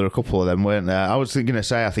 Well, there were a couple of them, weren't there? I was going to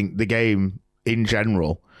say, I think the game in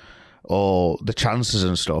general, or the chances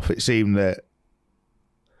and stuff, it seemed that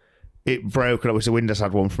it broke. And obviously, Windass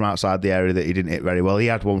had one from outside the area that he didn't hit very well. He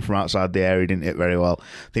had one from outside the area he didn't hit very well.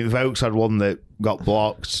 I think Vokes had one that got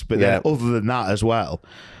blocked. But then other than that as well,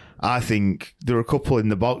 I think there were a couple in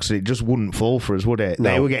the box and it just wouldn't fall for us, would it?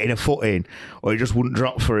 No. They were getting a foot in, or it just wouldn't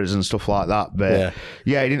drop for us and stuff like that. But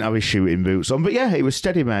he didn't have his shooting boots on. But it was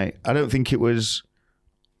steady, mate. I don't think it was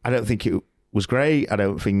great. I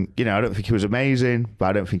don't think it was amazing, but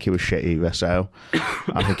I don't think it was shit either. So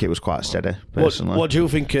I think it was quite steady, personally. What do you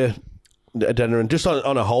think Adeniran, just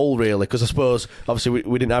on a whole, really? Because I suppose, obviously,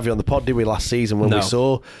 we didn't have you on the pod, did we, last season when we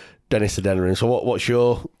saw Dennis Adeniran? So what's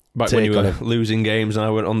your back take when you on were him? losing games and I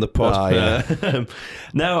went on the pod?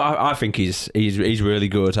 No, I think he's really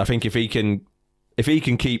good. I think if he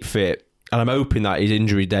can keep fit, and I'm hoping that his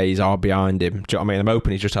injury days are behind him. Do you know what I mean? I'm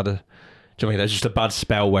hoping he's just had there's just a bad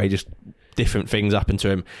spell where different things happen to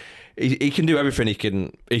him. He can do everything.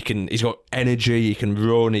 He's got energy. He can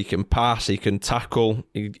run. He can pass. He can tackle.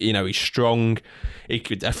 He's strong. He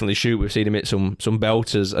could definitely shoot. We've seen him hit some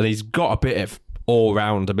belters, and he's got a bit of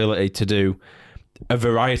all-round ability to do a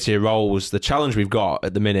variety of roles. The challenge we've got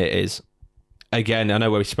at the minute is, again, I know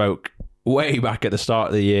where we spoke way back at the start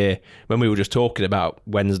of the year when we were just talking about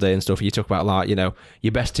Wednesday and stuff. You talk about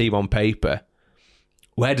your best team on paper.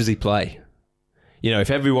 Where does he play?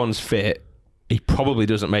 If everyone's fit, he probably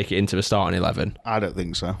doesn't make it into the starting 11. I don't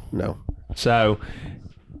think so. No. So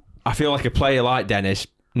I feel like a player like Dennis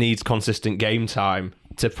needs consistent game time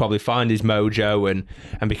to probably find his mojo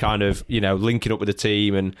and be kind of, linking up with the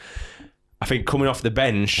team. And I think coming off the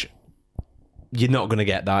bench, you're not going to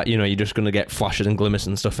get that. You're just going to get flashes and glimmers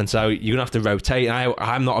and stuff. And so you're going to have to rotate. And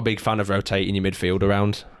I'm not a big fan of rotating your midfield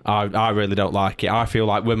around. I really don't like it. I feel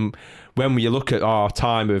like when you look at our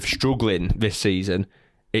time of struggling this season,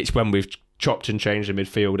 it's when we've chopped and changed in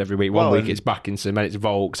midfield every week. One week it's Backinson, then it's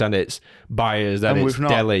Volks, and it's Byers, then it's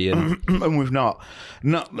Delhi, and and we've not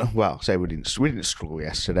say we didn't struggle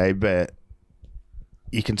yesterday, but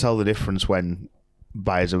you can tell the difference when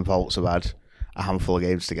Byers and Volks have had a handful of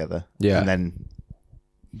games together, and then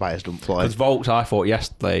Byers don't play. Because Volks, I thought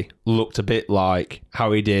yesterday looked a bit like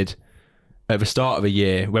how he did at the start of the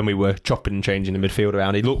year when we were chopping and changing the midfield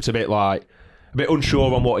around. He looked a bit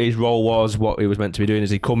unsure on what his role was, what he was meant to be doing. Is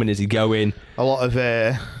he coming? Is he going? A lot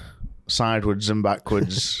of sidewards and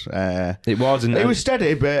backwards. It was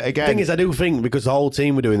steady, but again, the thing is, I do think because the whole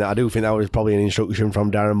team were doing that, I do think that was probably an instruction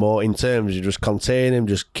from Darren Moore in terms of just contain him,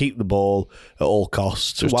 just keep the ball at all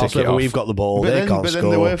costs. Whilst we've got the ball, they can't score. But then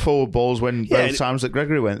there were forward balls when both times that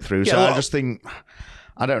Gregory went through. So I just think,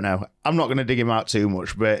 I don't know. I'm not going to dig him out too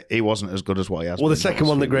much, but he wasn't as good as what he has. Well, the second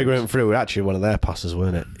one that Gregory went through was actually one of their passes,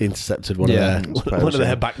 weren't it? Intercepted one of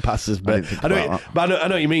their back passes. But I know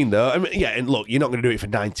what you mean, though. I mean, and look, you're not going to do it for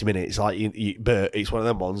 90 minutes. But it's one of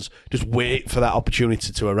them ones. Just wait for that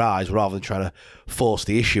opportunity to arise rather than trying to force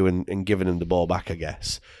the issue and giving them the ball back, I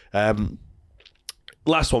guess.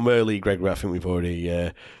 Last one, Lee Gregory. I think we've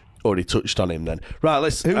already touched on him then. Right,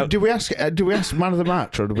 let's... do we ask man of the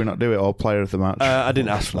match, or do we not do it, or player of the match? I didn't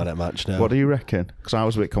ask for man of the match, no. What do you reckon? Because I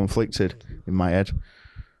was a bit conflicted in my head.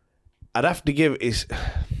 I'd have to give it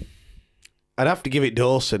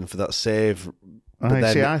Dawson for that save.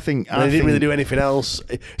 I think they didn't really do anything else.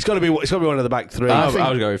 It's got to be one of the back three.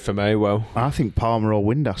 I would go for Maywell. I think Palmer or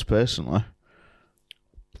Windass, personally.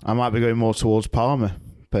 I might be going more towards Palmer,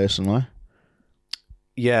 personally.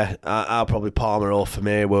 Yeah, I'll probably Palmer or for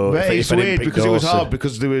Maywell. But it's weird because it was hard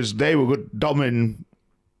because they were good. Domin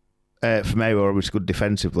for Maywell was good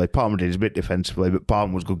defensively. Palmer did a bit defensively, but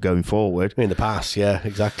Palmer was good going forward. In the past, yeah,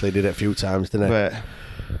 exactly. Did it a few times, didn't it? But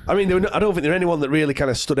I mean, I don't think there's anyone that really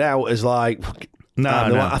kind of stood out as like. No.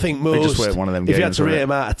 I think most. They just weren't one of them if games, you had to rate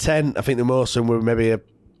them out of 10, I think the most of them were maybe a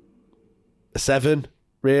 7.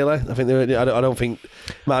 Really, I think I don't think.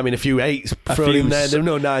 Might have been a few 8s thrown in there. There were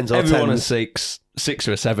no 9s or 10s. Everyone a 6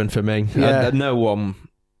 or a 7 for me. Yeah. No one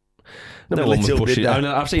was pushing.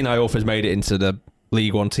 I've seen Iorfa's made it into the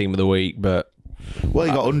League One Team of the Week, but he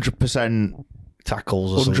got 100%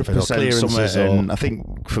 tackles or 100% something, clearances, and I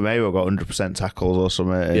think for me we got 100% tackles or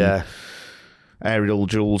something. Yeah, aerial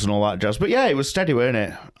duels and all that jazz. But yeah, it was steady, weren't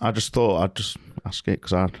it? I just thought I'd just ask it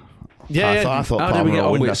because I thought. How did we get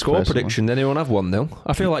on with score prediction? Did anyone have 1-0?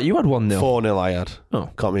 I feel like you had 1-0. 4-0 I had. Oh,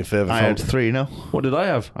 can't be further. I had 3-0. What did I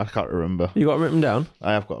have? I can't remember. You got them written down?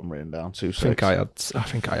 I have got them written down. 2-6. I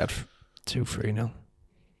think I had 2-3-0.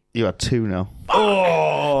 You had 2-0.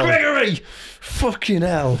 Oh, Gregory! Fucking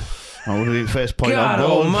hell! I would have been first point God on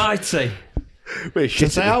board. Almighty! To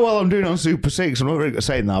say how well I'm doing on Super 6, I'm not really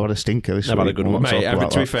saying that. I've had a stinker this week. I've had a good one,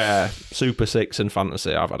 mate. To be fair, Super 6 and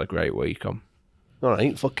Fantasy, I've had a great week on. All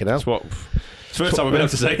right, fucking hell. It's the first time I've been able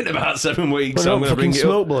to say it in about 7 weeks. Well, so I'm going to bring it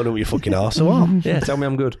smoke blowing up your fucking arse, or what? Yeah, tell me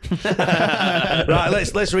I'm good. Right,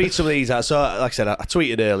 let's read some of these out. So, like I said, I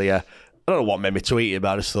tweeted earlier. I don't know what made me tweet it, but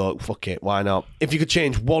I just thought, fuck it, why not? If you could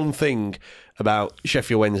change one thing about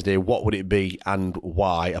Sheffield Wednesday, what would it be and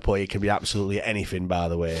why? I put it can be absolutely anything, by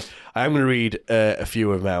the way. I am going to read a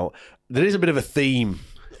few of them out. There is a bit of a theme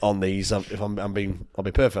on these, if I'll be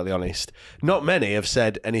perfectly honest. Not many have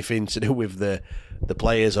said anything to do with the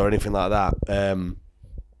players or anything like that.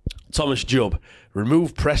 Thomas Jubb,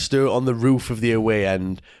 remove Presto on the roof of the away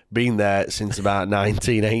end. Been there since about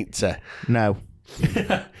 1980. No.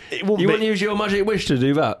 You wouldn't use your magic wish to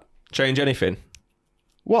do that? Change anything?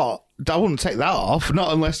 What? I wouldn't take that off,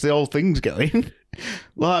 not unless the old thing's going.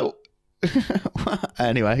 Like,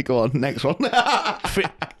 anyway, go on, next one.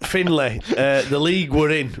 Finlay, the league we're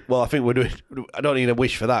in. Well, I think we're doing. I don't need a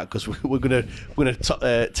wish for that because we're gonna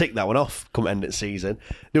tick that one off come end of the season.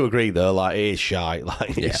 Do agree though, like it is shite.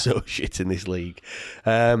 Like it's so shit in this league.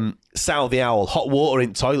 South the Owl, hot water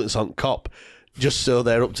in toilets on Cop, just so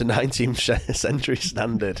they're up to 19th century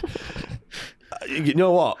standard. You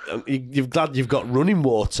know what? You're glad you've got running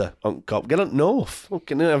water on Cop. Get up north.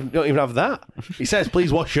 Fucking don't even have that. He says,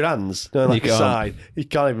 please wash your hands. No, like a side. You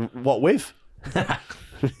can't even. What with?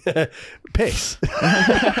 Piss.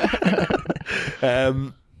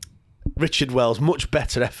 Richard Wells, much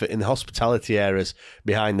better effort in the hospitality areas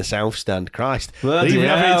behind the south stand. Christ.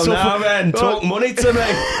 Talk money to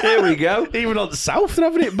me. Here we go. Even on the south, they're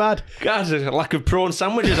having it bad. God, there's a lack of prawn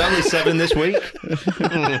sandwiches. Only 7 this week.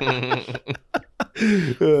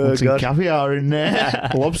 Some caviar in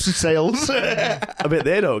there. Lobster tails. I bet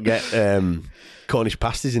they don't get Cornish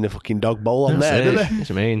pasties in a fucking dog bowl on there, do they? What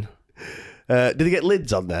do you mean? Did they get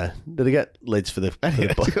lids on there? Did they get lids for the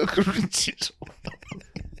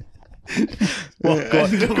Well, go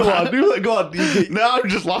on. Go on. No, I'm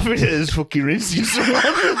just laughing at his fucking rinsing someone.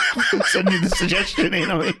 Sending the suggestion in.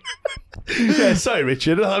 I mean, Yeah, sorry,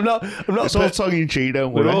 Richard. I'm not. it's all tongue in cheek,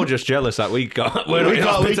 don't We're worry. all just jealous that we got. We're not We in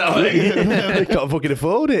can't- hospitality. They can't fucking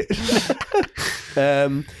afford it.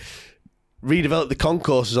 Redevelop the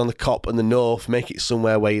concourses on the Cop and the North. Make it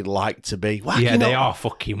somewhere where you'd like to be. Why Yeah, can you they not- are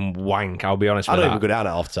fucking wank. I'll be honest I with don't that. even go down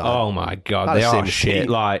at half time. Oh my god, That they seems are shit. cheap.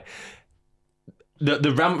 Like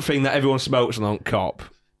the ramp thing that everyone smokes on Cop.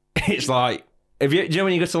 It's like if you, do you know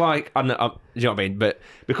when you go to like do you know what I mean? But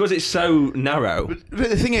because it's so narrow, But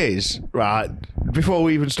the thing is, right, before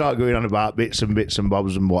we even start going on about bits and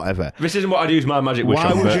bobs and whatever, this isn't what I do with my magic witch.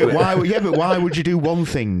 why on, would but- you? But why would you do one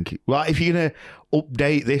thing? Like, if you're gonna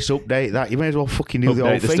update this, update that, you may as well fucking do the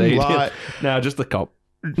whole Update the thing. stadium. Like, No, just the Cop.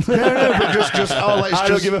 no, but just let's I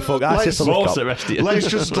don't give a fuck. I just on the Force Cop. the rest of you. Let's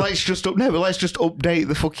just update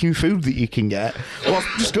the fucking food that you can get. Well,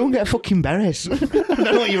 just go and get fucking berries. I don't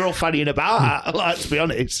know what you're all fannying about. Like, to be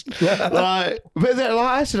honest, like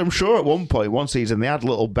I said, I'm sure at one season they had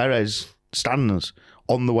little berries stands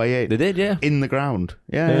on the way in. They did, yeah. In the ground.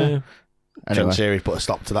 Yeah. Yeah. Anyway. John Terry put a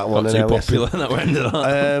stop to that one. Got too anyway. popular. That went into that.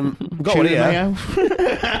 I've got one Tune here. mayo.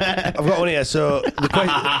 I've got one here. So the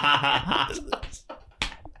question.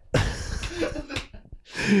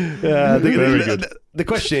 The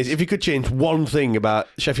question is, if you could change one thing about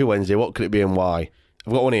Sheffield Wednesday, what could it be and why?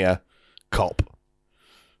 I've got one here. Cop.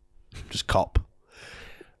 Just Cop.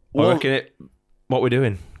 I reckon it. What we're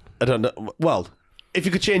doing? I don't know. Well, if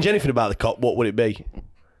you could change anything about the Cop, what would it be?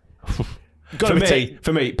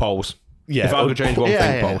 For me, polls. Yeah. If I could change one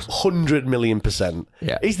thing, polls. 100 million%.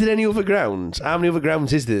 Yeah. Is there any other grounds? How many other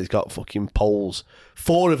grounds is there that's got fucking poles?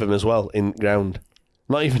 4 of them as well in ground.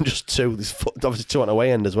 Not even just 2. There's obviously 2 on the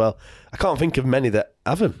away end as well. I can't think of many that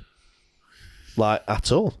have them. Like,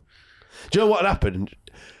 at all. Do you know what happened?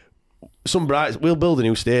 We'll build a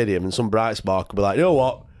new stadium and some bright spark will be like, you know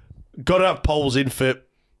what? Got to have poles in for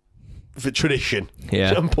tradition.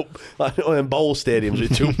 Yeah. And put like bowl stadiums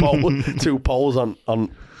with 2 poles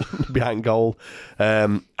on behind goal.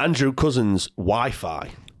 Andrew Cousins Wi-Fi.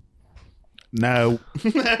 No.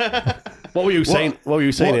 What were you saying? What were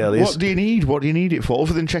you saying earlier? What do you need? What do you need it for?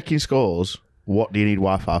 Other than checking scores, what do you need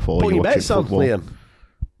Wi-Fi for? Put your watching bets on, football? Liam.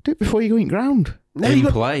 Do it before you go in ground. No, In you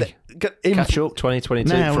got- play. in- Catch up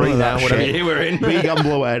 2022 No, free none of now. that Whatever shit. year we're in.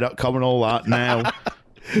 BeGambleAware.com and all that now.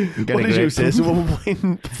 What did you say? Someone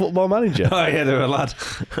playing Football Manager? Oh yeah, there were a lad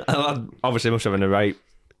obviously must have been a right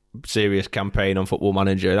serious campaign on Football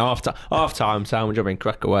Manager. And half time, sound job in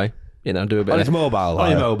crack away. You know, do a bit On of his mobile, On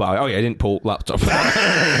his like. mobile. Oh yeah, he didn't pull laptop.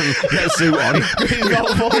 Get a suit on.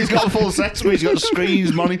 he's got full sets, but he's got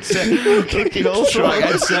screens, monitor, kicking all Strike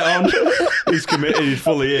sorts. headset on. He's committed. He's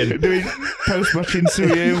fully in. Doing post-match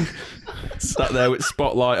interview. Sat there with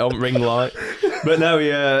spotlight on, ring light. But no,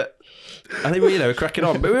 I think we were cracking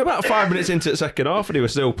on. But we were about 5 minutes into the second half and he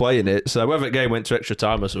was still playing it. So whether the game went to extra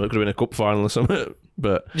time or something, it could have been a cup final or something.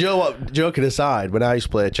 But Do you know what? Joking aside, when I used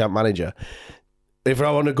to play Champ Manager, if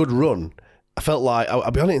I were on a good run, I felt like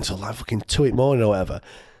I'd be on it until like fucking 2 in the morning or whatever.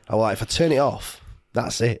 I was like, if I turn it off,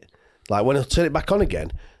 that's it. Like when I turn it back on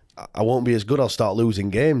again, I won't be as good. I'll start losing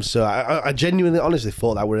games. So I genuinely, honestly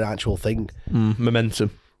thought that were an actual thing.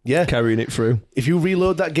 momentum. Yeah. Carrying it through. If you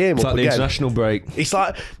reload that game It's up like the again, international break. it's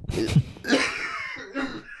like...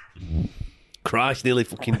 Christ, nearly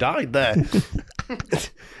fucking died there.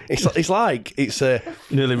 It's like it's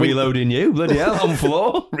Nearly reloading you. Bloody hell, on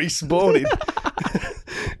floor. respawning.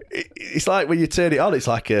 It's like when you turn it on, it's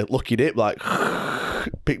like a lucky dip, like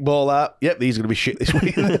pick ball out. Yep, these are going to be shit this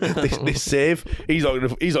week. this save, he's not going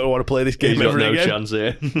to want to play this game He's got ever no again. chance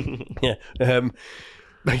here. Yeah,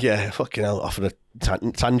 but yeah, fucking hell, off on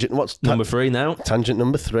a tangent. What's Number 3 now. tangent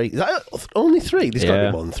number 3? Is that only 3? There's got to Yeah.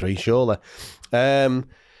 be more than 3, surely.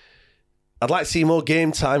 I'd like to see more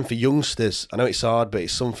game time for youngsters. I know it's hard, but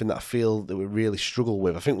it's something that I feel that we really struggle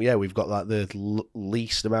with. I think, we've got like the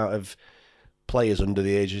least amount of players under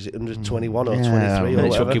the age, is it under 21 or 23 or And,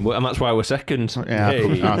 it's whatever? fucking, and that's why we're second. Yeah,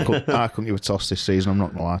 Hey. I couldn't give a toss this season, I'm not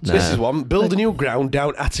going to lie to you. This is one. Build a new ground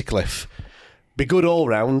down Attercliffe. Be good all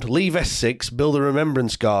round. Leave S6. Build a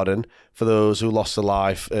remembrance garden for those who lost their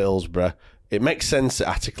life at Hillsborough. It makes sense at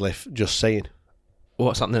Attercliffe, just saying.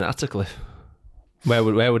 What's happening at Attercliffe? Where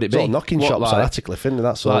would it It's be? all knocking What, shops like, at Attercliffe, isn't it?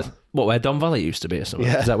 That's all. like, what, where Don Valley used to be or something?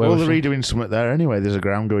 Yeah. Is that where Well, we're they're from? redoing something there anyway. There's a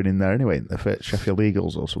ground going in there anyway, for Sheffield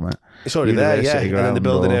Eagles or something. It's already there, yeah. University And then they're ground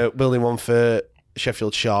building or- building one for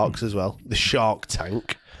Sheffield Sharks as well. The Shark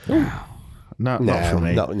Tank. No, not for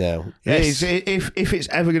me. No. Yes. If it's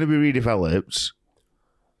ever going to be redeveloped,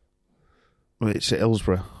 well, it's at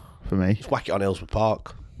Hillsborough for me. Just whack it on Hillsborough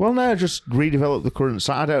Park. Well, no, just redevelop the current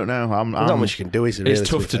site. I don't know. There's not much you can do, is it?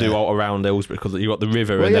 It's really, tough to do all around Hillsborough because you've got the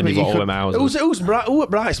river Well, and yeah, then but you've you got all could- them houses. Who's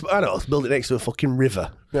Bryce? I don't know. Build it next to a fucking river.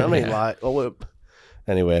 You know what I mean? Like,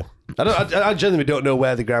 anyway, I genuinely don't know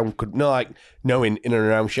where the ground could. No, like knowing in and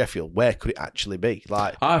around Sheffield, where could it actually be?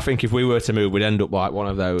 Like, I think if we were to move, we'd end up like one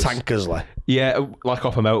of those. Tankersley, Yeah, like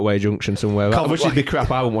off a motorway junction somewhere. Which would be crap.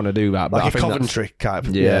 I wouldn't want to do that. But like I a think Coventry type.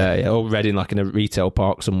 Yeah, or Reading, like in a retail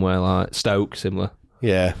park somewhere, like Stoke, similar.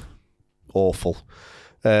 Yeah, awful.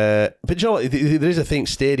 But you know what? There is a thing,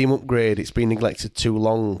 stadium upgrade. It's been neglected too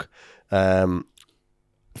long.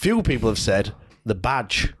 Few people have said the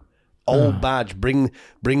badge, old badge. Bring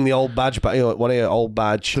the old badge back. You know, one of your old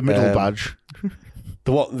badge, The middle badge.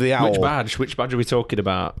 The owl. Which badge are we talking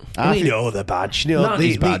about? You know the badge. You know,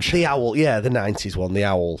 90s badge. the owl. Yeah, the 90s one. The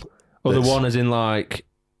owl. Or the That's- one as in like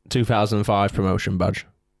 2005 promotion badge?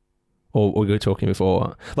 Or were we talking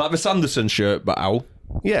before? Like the Sanderson shirt, but owl.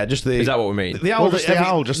 Yeah, just the. Is that what we mean? The owl. Well, just the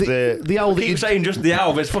owl, just the owl. I keep saying just the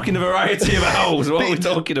owl. There's fucking a variety of owls. What are we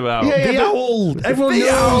talking about? The owl. Everyone The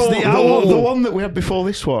knows owl. the owl. The one that we had before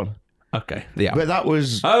this one. Okay, the owl. But that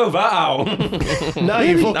was... Oh, that owl. Now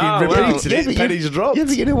you fucking well. repeated Yeah, it. but Pennies dropped. Yeah,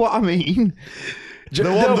 but you know what I mean. The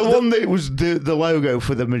one that was the logo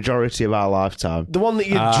for the majority of our lifetime. The one that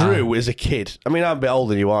you drew as a kid. I mean, I'm a bit older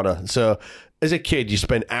than you are. So, as a kid, you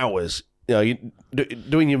spent hours,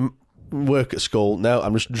 doing your work at school. No,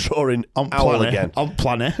 I'm just drawing On owl Planner. again. On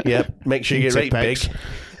Planner. Yeah, make sure you get right big.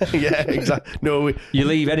 Tipex. Yeah, exactly. No, You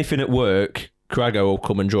leave anything at work, Crago will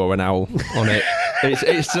come and draw an owl on it.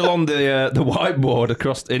 It's still on the whiteboard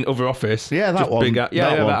across in other office. Yeah, that Just one. Big, That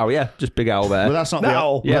that one. owl. Yeah, just big owl there. But that's not That the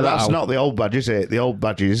owl. Yeah, well, that that's owl. not the old badge, is it? The old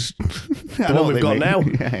badge is the one we've got now.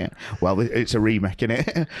 Yeah. Well, it's a remake,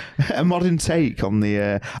 innit? A modern take on the.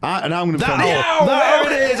 And I'm going to. Owl,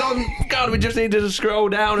 there it is. God, we just needed to scroll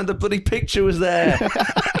down and the bloody picture was there.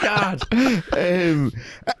 God.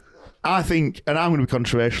 I think, and I'm going to be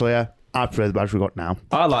controversial here. I prefer the badge we got now.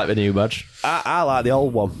 I like the new badge. I like the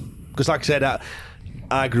old one because, like I said,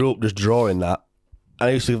 I grew up just drawing that. I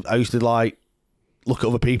used to like look at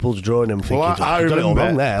other people's drawing and thinking, Well, I you've got it all remember-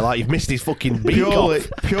 wrong there. Like you've missed his fucking beak off.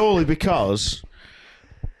 Purely because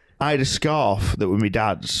I had a scarf that was my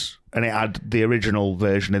dad's, and it had the original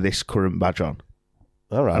version of this current badge on.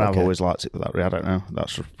 All right, And I've okay. always liked it for that. I don't know.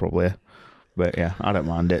 That's probably it. But yeah, I don't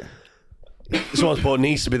mind it. Someone's put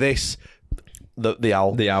needs to be this. The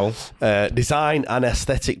owl. The owl. Design and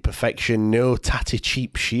aesthetic perfection. No tatty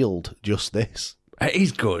cheap shield. Just this. It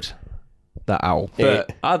is good. That owl. Yeah.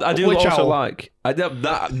 But I do Which also owl? like...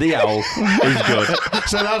 the owl is good.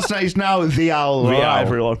 So it's now the owl. The right, owl.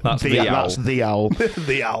 everyone. That's the owl. That's the owl.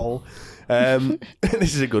 The owl.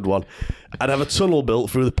 This is a good one. I'd have a tunnel built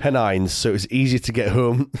through the Pennines so it's easy to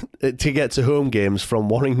get to home games from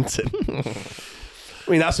Warrington.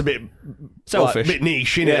 I mean, that's a bit Selfish. like, bit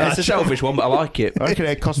niche, isn't it? Yeah, it's a selfish one, but I like it. I reckon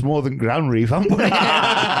it costs more than ground reef, haven't we?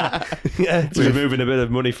 Yeah. We're moving a bit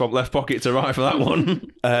of money from left pocket to right for that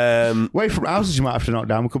one. Away from houses you might have to knock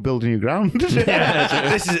down, we could build a new ground.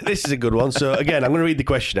 this is a good one. So again, I'm going to read the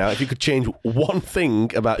question out. If you could change one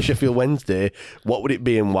thing about Sheffield Wednesday, what would it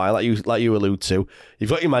be and why? Like you allude to, you've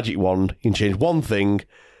got your magic wand. You can change one thing.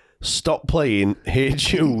 Stop playing Hey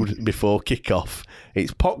Jude before kickoff.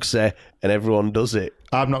 It's poxy and everyone does it.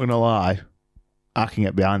 I'm not going to lie. I can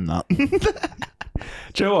get behind that.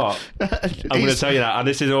 Do you know what? I'm going to tell you that, and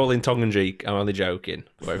this is all in tongue and cheek. I'm only joking.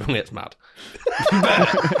 Or everyone gets mad. But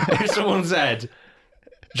if someone said,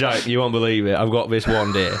 Jack, you won't believe it, I've got this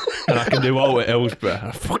wand here, and I can do all at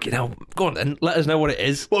Hillsborough. Fucking hell. Go on then, let us know what it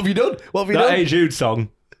is. What have you done? What have you That done? Hey Jude song,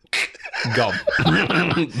 gone.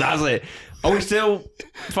 That's it. Are we still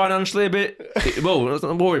financially a bit... Well,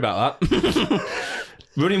 don't worry about that.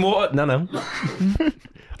 Running water? No.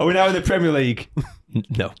 Are we now in the Premier League?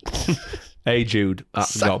 No. Hey Jude,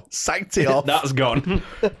 that's gone. Sacked it off. That's gone.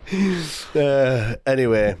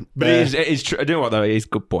 Anyway. But it is true. I do know what though, it is a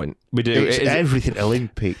good point. We do. It's It is- everything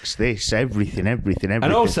Olympics, this, everything.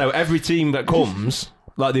 and also, every team that comes,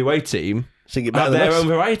 like the away team, Sing it have better than their us. own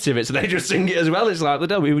variety of it, so they just sing it as well. It's like,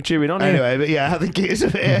 we were cheering on here. Anyway, but yeah, I think it is a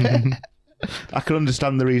bit... I can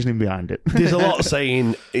understand the reasoning behind it. There's a lot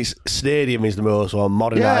saying it's stadium is the most one,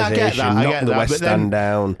 modernisation, Yeah, I get that. I knock get the that, West but then- Stand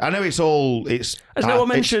down. I know it's all... Has Has no one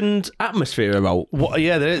mentioned atmosphere about? What,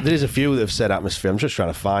 yeah, there is a few that have said atmosphere. I'm just trying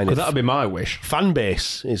to find it. Because that would be my wish. Fan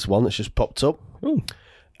base is one that's just popped up.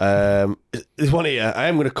 There's one here. I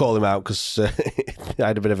am going to call him out because I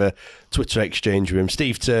had a bit of a Twitter exchange with him.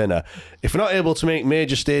 Steve Turner. If we're not able to make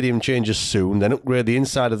major stadium changes soon, then upgrade the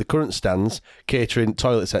inside of the current stands, catering,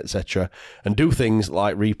 toilets, etc., and do things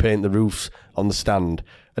like repaint the roofs on the stand.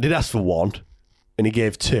 I did ask for one. and he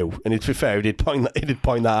gave 2. And to be fair, he did point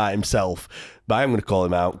that out himself. But I'm going to call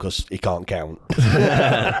him out because he can't count.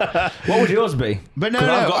 What would yours be? But no,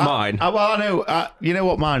 I've got mine. Well, I know. You know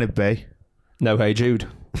what mine would be? No, Hey Jude.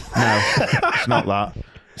 No, it's not that.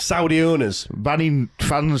 Saudi owners. Banning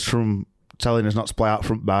fans from telling us not to play out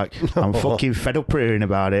front back. I'm fucking fed up hearing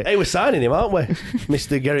about it. Hey, we're signing him, aren't we?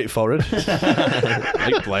 Mr. Gerrit Forward.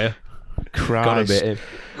 Big player. Christ. Got a bit in.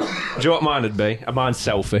 Do you know what mine would be? Mine's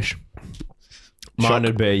selfish. Mine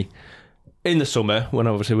would be in the summer when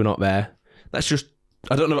obviously we're not there. Let's just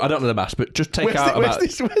I don't know the maths, but just take where's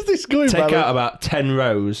this going? Take out about 10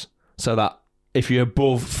 rows so that if you're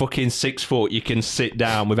above fucking 6 foot, you can sit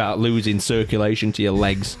down without losing circulation to your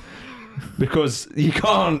legs. Because you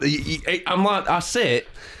can't. I'm like, I sit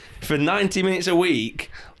for 90 minutes a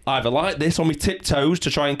week, either like this on my tiptoes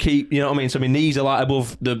to try and keep, you know what I mean? So my knees are like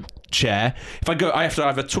above the chair. If I go, I have to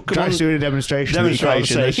either tuck them on. Try to do a demonstration.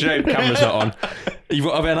 The camera's not on. You've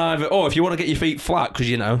got to then either, if you want to get your feet flat, because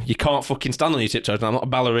you can't fucking stand on your tiptoes, and I'm not a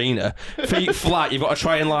ballerina. Feet flat, you've got to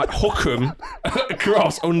try and like hook them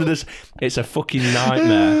across under this. It's a fucking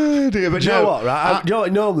nightmare. But you know what, right?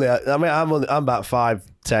 Normally, I'm about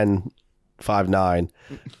 5'10", 5'9",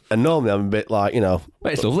 and normally I'm a bit like,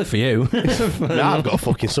 But it's lovely for you. Nah, I've got a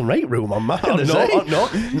fucking sunrate room on my no.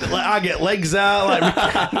 Like, I get legs out, like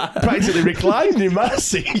practically reclining in my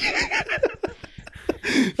seat.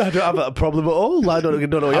 I don't have that problem at all. I don't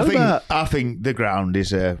know what you're about. I think the ground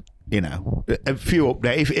is a few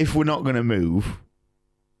updates. If we're not going to move,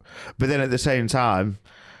 but then at the same time,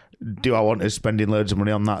 do I want us spending loads of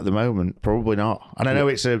money on that at the moment? Probably not. And I know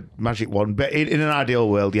it's a magic one, but in an ideal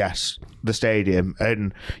world, yes, the stadium.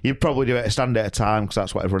 And you'd probably do it a stand at a time because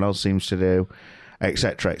that's what everyone else seems to do,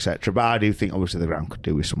 etc., etc. But I do think obviously the ground could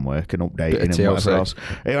do with some work and updating and whatever else.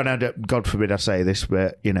 God forbid I say this,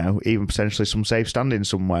 but even potentially some safe standing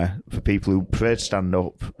somewhere for people who prefer to stand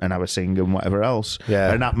up and have a sing and whatever else.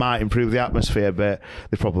 Yeah. And that might improve the atmosphere, but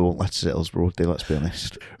they probably won't let us at Hillsborough, would they? Let's be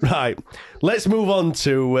honest. Right. Let's move on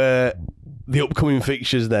to the upcoming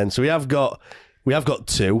fixtures then. So we have got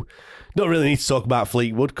 2. Don't really need to talk about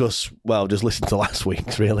Fleetwood because, just listen to last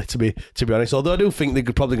week's, really, to be honest. Although I do think they're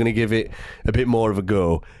probably going to give it a bit more of a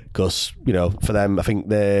go because, for them, I think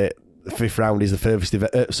the 5th round is the furthest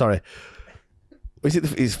it's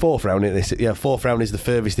 4th round, isn't it? Yeah, 4th round is the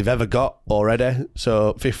furthest they've ever got already.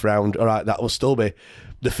 So 5th round, all right, that will still be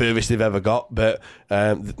the furthest they've ever got. But,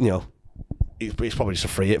 it's probably just a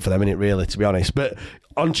free hit for them, isn't it, really, to be honest. But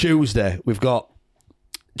on Tuesday, we've got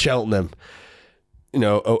Cheltenham.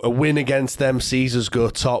 A win against them sees us go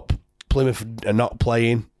top. Plymouth are not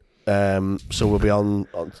playing, so we'll be on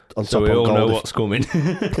top. So we all know what's coming.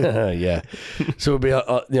 Yeah, so we'll be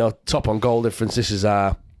top on goal difference. This is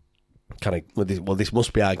our kind of this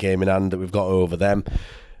must be our game in hand that we've got over them.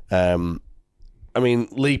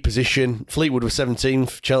 League position: Fleetwood was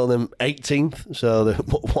 17th, Cheltenham 18th, so they're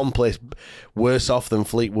one place worse off than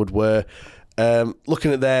Fleetwood were.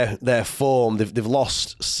 Looking at their form, they've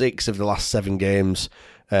lost 6 of the last 7 games,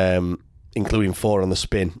 including 4 on the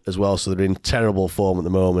spin as well. So they're in terrible form at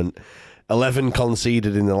the moment. 11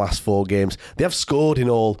 conceded in the last 4 games. They have scored in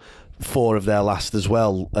all 4 of their last as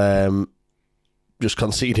well. Just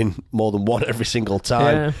conceding more than 1 every single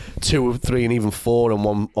time. Yeah. 2, 3, and even 4 on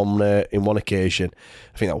one in one occasion.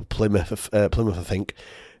 I think that was Plymouth. I think.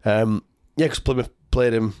 Because Plymouth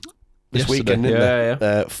played him this weekend, didn't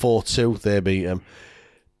they? 4-2, they beat them.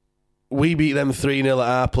 We beat them 3-0 at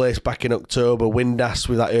our place back in October. Windass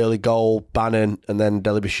with that early goal, Bannon, and then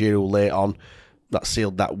Delibashiru late on. That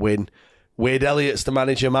sealed that win. Wade Elliott's the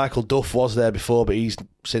manager. Michael Duff was there before, but he's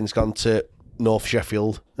since gone to North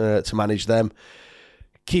Sheffield to manage them.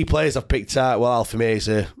 Key players I've picked out, Alfie May's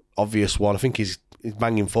an obvious one. I think he's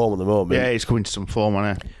banging form at the moment. Yeah, he's coming to some form,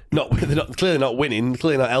 isn't he? They're clearly not winning,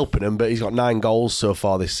 clearly not helping him, but he's got 9 goals so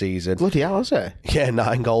far this season. Bloody hell, has he? Yeah,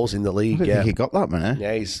 9 goals in the league. I didn't think he got that many.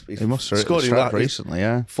 Yeah, he must have scored recently,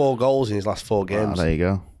 yeah. 4 goals in his last 4 games. There you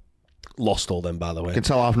go. Lost all them, by the way. You can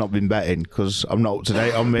tell I've not been betting because I'm not up to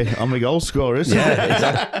date on my goal scorers. Yeah,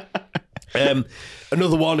 exactly.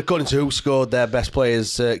 Another one, according to who scored their best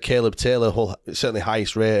players, Caleb Taylor, certainly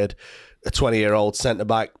highest rated, a 20-year-old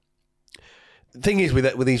centre-back. The thing is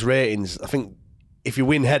with these ratings, I think if you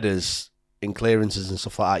win headers in clearances and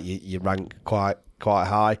stuff like that, you rank quite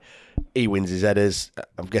high. He wins his headers.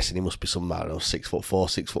 I'm guessing he must be some, 6'4",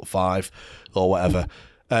 6'5", or whatever.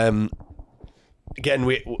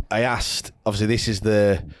 Again, I asked. Obviously, this is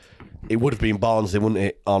it would have been Barnsley, wouldn't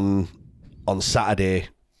it, on Saturday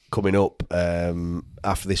coming up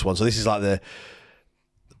after this one. So this is like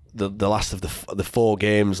the last of the 4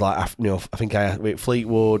 games. Like I think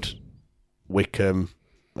Fleetwood, Wickham,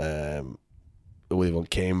 They've won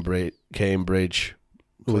Cambridge.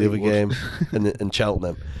 Who were the other game? and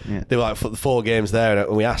Cheltenham. Yeah. They were like, for the 4 games there,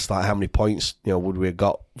 and we asked like how many points would we have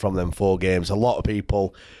got from them 4 games. A lot of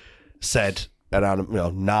people said around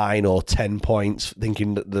 9 or 10 points,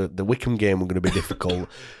 thinking that the Wycombe game were going to be difficult.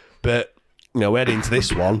 But we head into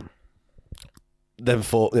this one. Then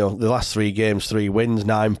for the last 3 games, 3 wins,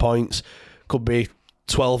 9 points, could be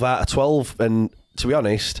 12 out of 12. And to be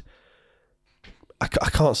honest, I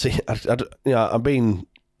can't see. I'm being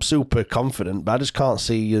super confident, but I just can't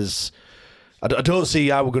see as. I don't see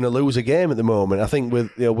how we're going to lose a game at the moment. I think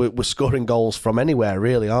we're scoring goals from anywhere,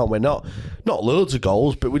 really, aren't we? Not loads of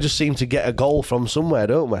goals, but we just seem to get a goal from somewhere,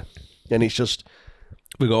 don't we? And it's just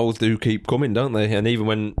the goals do keep coming, don't they? And even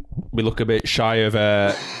when we look a bit shy of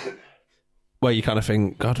where you kind of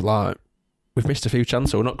think, God, like we've missed a few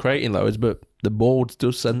chances, we're not creating loads, but the boards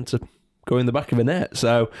does tend to go in the back of the net.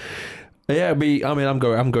 So yeah,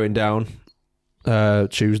 I'm going down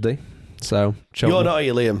Tuesday. So you're not, are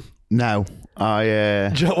you, Liam? No,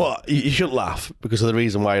 Do you know what? You shouldn't laugh because of the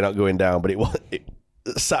reason why you're not going down, but it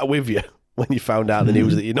sat with you when you found out the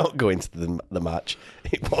news that you're not going to the match.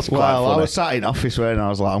 It was quite funny. I was sat in office where I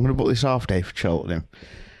was like, I'm going to book this half day for Cheltenham.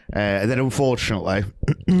 And then unfortunately,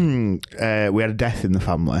 we had a death in the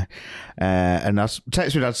family. And I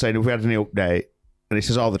texted my dad saying if we had any update, and he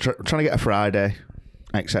says, they're trying to get a Friday,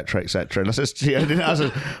 etc., etc. And I says,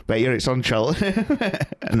 bet you it's on Cheltenham.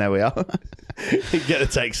 And there we are. You get a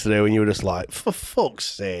text through and you were just like, for fuck's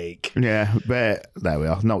sake. Yeah, but there we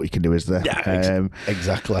are. Not what you can do, is there? Yeah,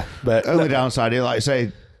 exactly. But only downside here, like I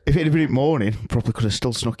say, if it had been morning, probably could have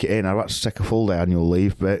still snuck it in. I'd had to take a full day annual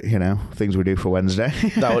leave, but things we do for Wednesday.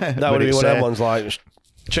 That would be one of them ones like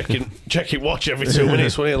checking watch every 2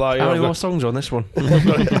 minutes. When you're like, how many more songs are on this one? I've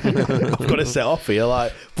got to set off here,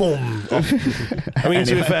 like boom. I mean,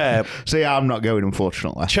 to be fair, see, I'm not going,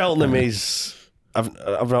 unfortunately. Cheltenham is.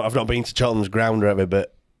 I've not been to Cheltenham's ground ever,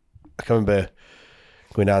 but I can remember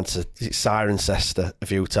going down to Cirencester a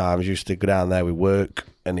few times. Used to go down there with work,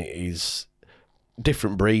 and it is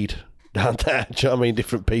different breed down there. Do you know what I mean?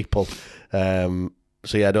 Different people. So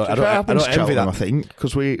yeah, I don't envy that. I think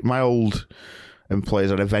because my old employees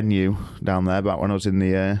had a venue down there back when I was in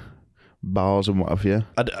the bars and what have you.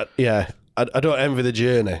 I don't envy the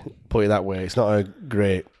journey. Put it that way. It's not a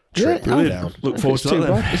great trip down. Look forward to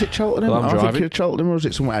that. Is it Cheltenham? Well, I'm thinking of Cheltenham, or is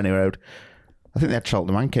it somewhere anywhere road? I think they had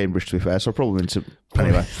Cheltenham and Cambridge, to be fair. So I've probably been to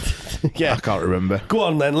anyway. Yeah, I can't remember. Go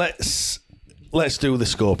on then. Let's do the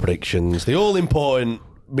score predictions. The all important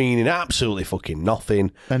meaning absolutely fucking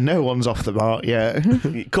nothing. And no one's off the mark yet.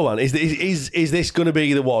 Come on, is this going to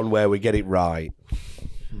be the one where we get it right?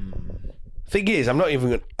 Thing is, I'm not even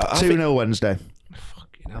going to... 2-0 Wednesday.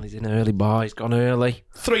 Fucking hell, he's in early, boy. He's gone early.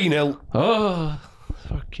 3-0. Oh,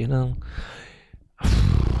 fucking hell.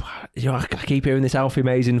 I keep hearing this Alfie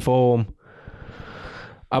Mays in form.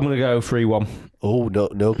 I'm going to go 3-1. Oh,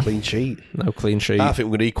 no clean sheet. No clean sheet. I think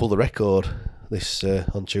we're going to equal the record this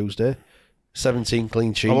on Tuesday. 17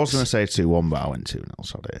 clean sheets. I was going to say 2-1, but I went 2-0,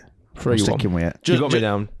 so I did. 3-1. I'm sticking with it. You got me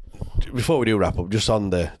down. Before we do wrap up, just on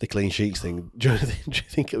the clean sheets thing, do you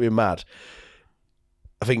think it'll be mad?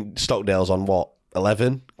 I think Stockdale's on,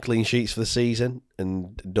 11 clean sheets for the season,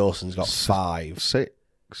 and Dawson's got 5.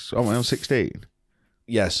 6? Aren't we on 16?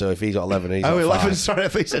 Yeah, so if he's got 11, he's got 11, 5. sorry, I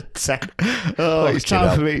think he said 10. Oh, it's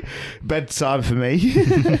time for me. Bedtime for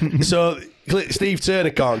me. So Steve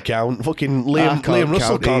Turner can't count. Fucking Liam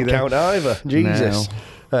Russell can't count either. Jesus.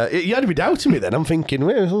 No. You had to be doubting me then. I'm thinking,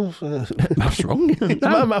 math's wrong.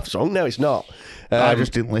 My math's wrong. No, it's not. I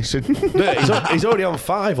just didn't listen. He's already on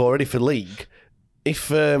 5 already for league. If,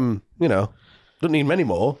 don't need many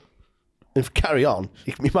more. If carry on,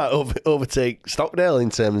 he might overtake Stockdale in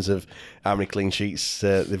terms of how many clean sheets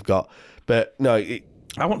they've got. But no,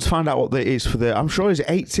 I want to find out what it is for the. I'm sure it's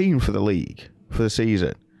 18 for the league for the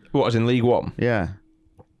season. What, as in League One? Yeah.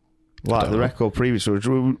 Like the record previously.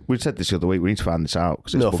 We said this the other week. We need to find this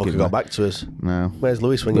out. No fucking got back to us. No. Where's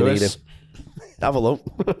Lewis when you need him? Have a look.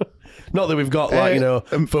 Not that we've got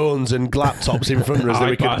phones and laptops in front of us that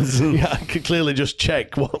we can clearly just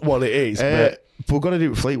check what it is. But we're going to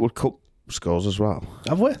do Fleetwood Cup scores as well.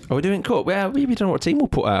 Have we? Are we doing Cup? Yeah, we don't know what team we'll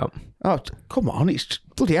put out. Oh, come on. It's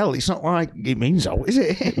bloody hell. It's not like it means out, is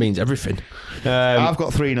it? It means everything. I've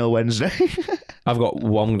got 3-0 Wednesday. I've got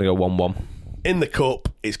 1. I'm going to go 1-1. In the Cup,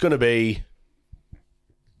 it's going to be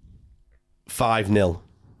 5-0.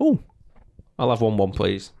 Oh, I'll have 1-1,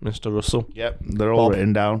 please, Mr. Russell. Yep, they're all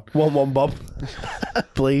written down. 1-1, Bob.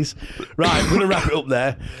 Please. Right, we're going to wrap it up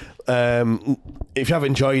there. If you have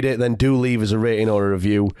enjoyed it, then do leave us a rating or a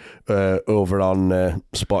review over on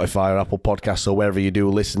Spotify or Apple Podcasts or wherever you do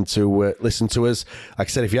listen to us. Like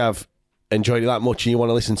I said, if you have enjoyed it that much and you want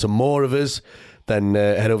to listen to more of us, then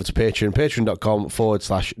head over to Patreon,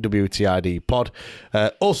 patreon.com/WTID pod.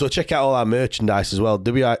 Also, check out all our merchandise as well,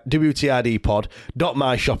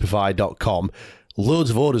 WTIDpod.myshopify.com. Loads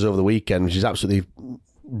of orders over the weekend, which is absolutely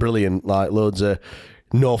brilliant. Like loads of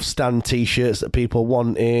North Stand t-shirts that people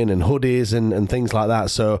want and hoodies and things like that.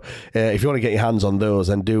 So if you want to get your hands on those,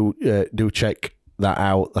 then do check that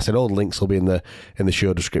out. I said all the links will be in the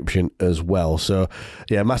show description as well. So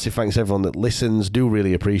yeah, massive thanks to everyone that listens. Do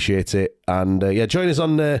really appreciate it. And yeah, join us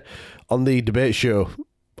on the debate show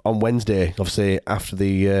on Wednesday. Obviously after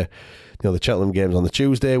the the Cheltenham games on the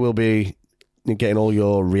Tuesday, we'll be getting all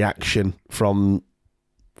your reaction from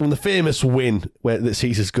the famous win that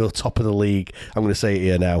sees us go top of the league. I'm going to say it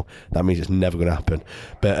here now. That means it's never going to happen.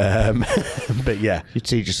 But but yeah, you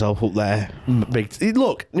teed yourself up there.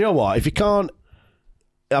 Look, you know what? If you can't,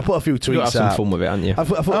 I put a few tweets out. You've got to have some fun with it, haven't you?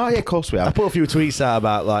 Oh yeah, of course we have. I put a few tweets out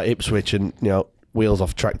about like Ipswich and wheels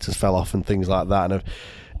off tractors fell off and things like that. And it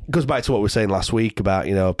goes back to what we were saying last week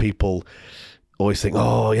about people always think,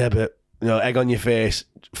 oh yeah, but egg on your face.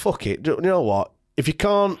 Fuck it. You know what? If you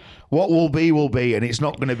can't, what will be, and it's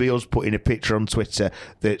not going to be us putting a picture on Twitter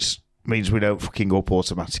that means we don't fucking go up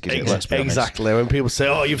automatically. Exactly. When people say,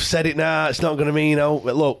 "Oh, you've said it now," it's not going to mean,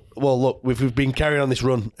 look, we've been carrying on this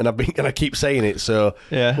run, and I keep saying it, so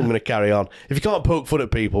yeah, I'm going to carry on. If you can't poke fun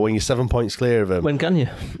at people when you're 7 points clear of them, when can you?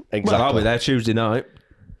 Exactly. Well, I'll be there Tuesday night,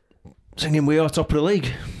 singing "We Are Top of the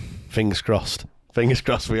League." Fingers crossed. Fingers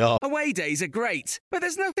crossed we are. Away days are great, but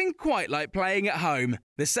there's nothing quite like playing at home.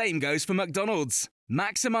 The same goes for McDonald's.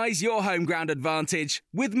 Maximise your home ground advantage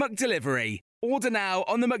with McDelivery. Order now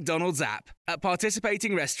on the McDonald's app. At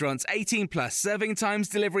participating restaurants, 18 plus serving times,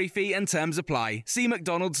 delivery fee and terms apply. See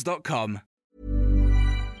mcdonalds.com.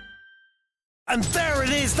 And there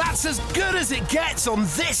it is, that's as good as it gets on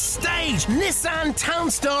this stage. Nissan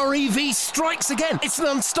Townstar EV strikes again. It's an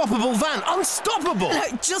unstoppable van, unstoppable.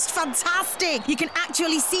 Just fantastic. You can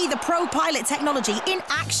actually see the ProPilot technology in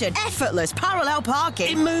action. Effortless parallel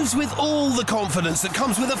parking. It moves with all the confidence that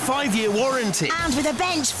comes with a 5-year warranty. And with a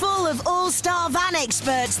bench full of all-star van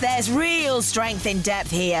experts, there's real strength in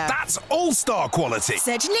depth here. That's all-star quality.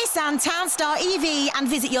 Search Nissan Townstar EV and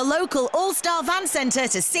visit your local all-star van centre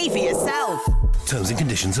to see for yourself. Terms and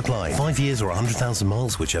conditions apply. 5 years or 100,000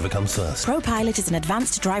 miles, whichever comes first. ProPilot is an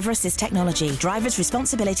advanced driver assist technology. Driver's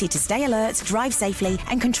responsibility to stay alert, drive safely,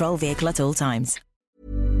 and control vehicle at all times.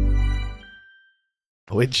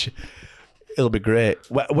 Which, it'll be great.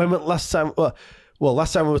 When last time we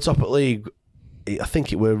were top of the league, I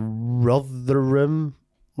think it were Rotherham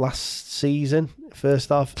last season, first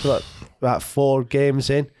half, about 4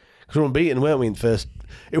 games in. Because we were unbeaten, weren't we, in the first...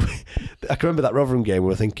 I can remember that Rotherham game, we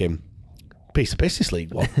were thinking... Piece of business,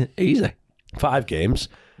 League One. Easy. 5 games,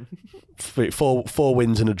 4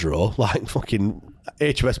 wins and a draw. Like fucking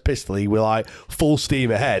HMS Pistol League, we're like full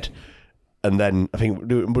steam ahead. And then I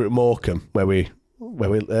think we're at Morecambe where we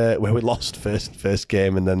lost first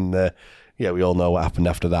game, and then we all know what happened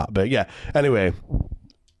after that. But yeah, anyway,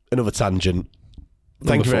 another tangent.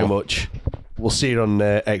 Thank you very much. We'll see you on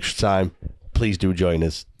Extra Time. Please do join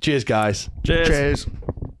us. Cheers, guys. Cheers.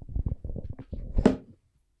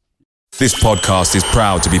 This podcast is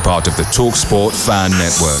proud to be part of the TalkSport Fan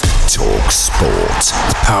Network. TalkSport.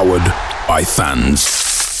 Powered by fans.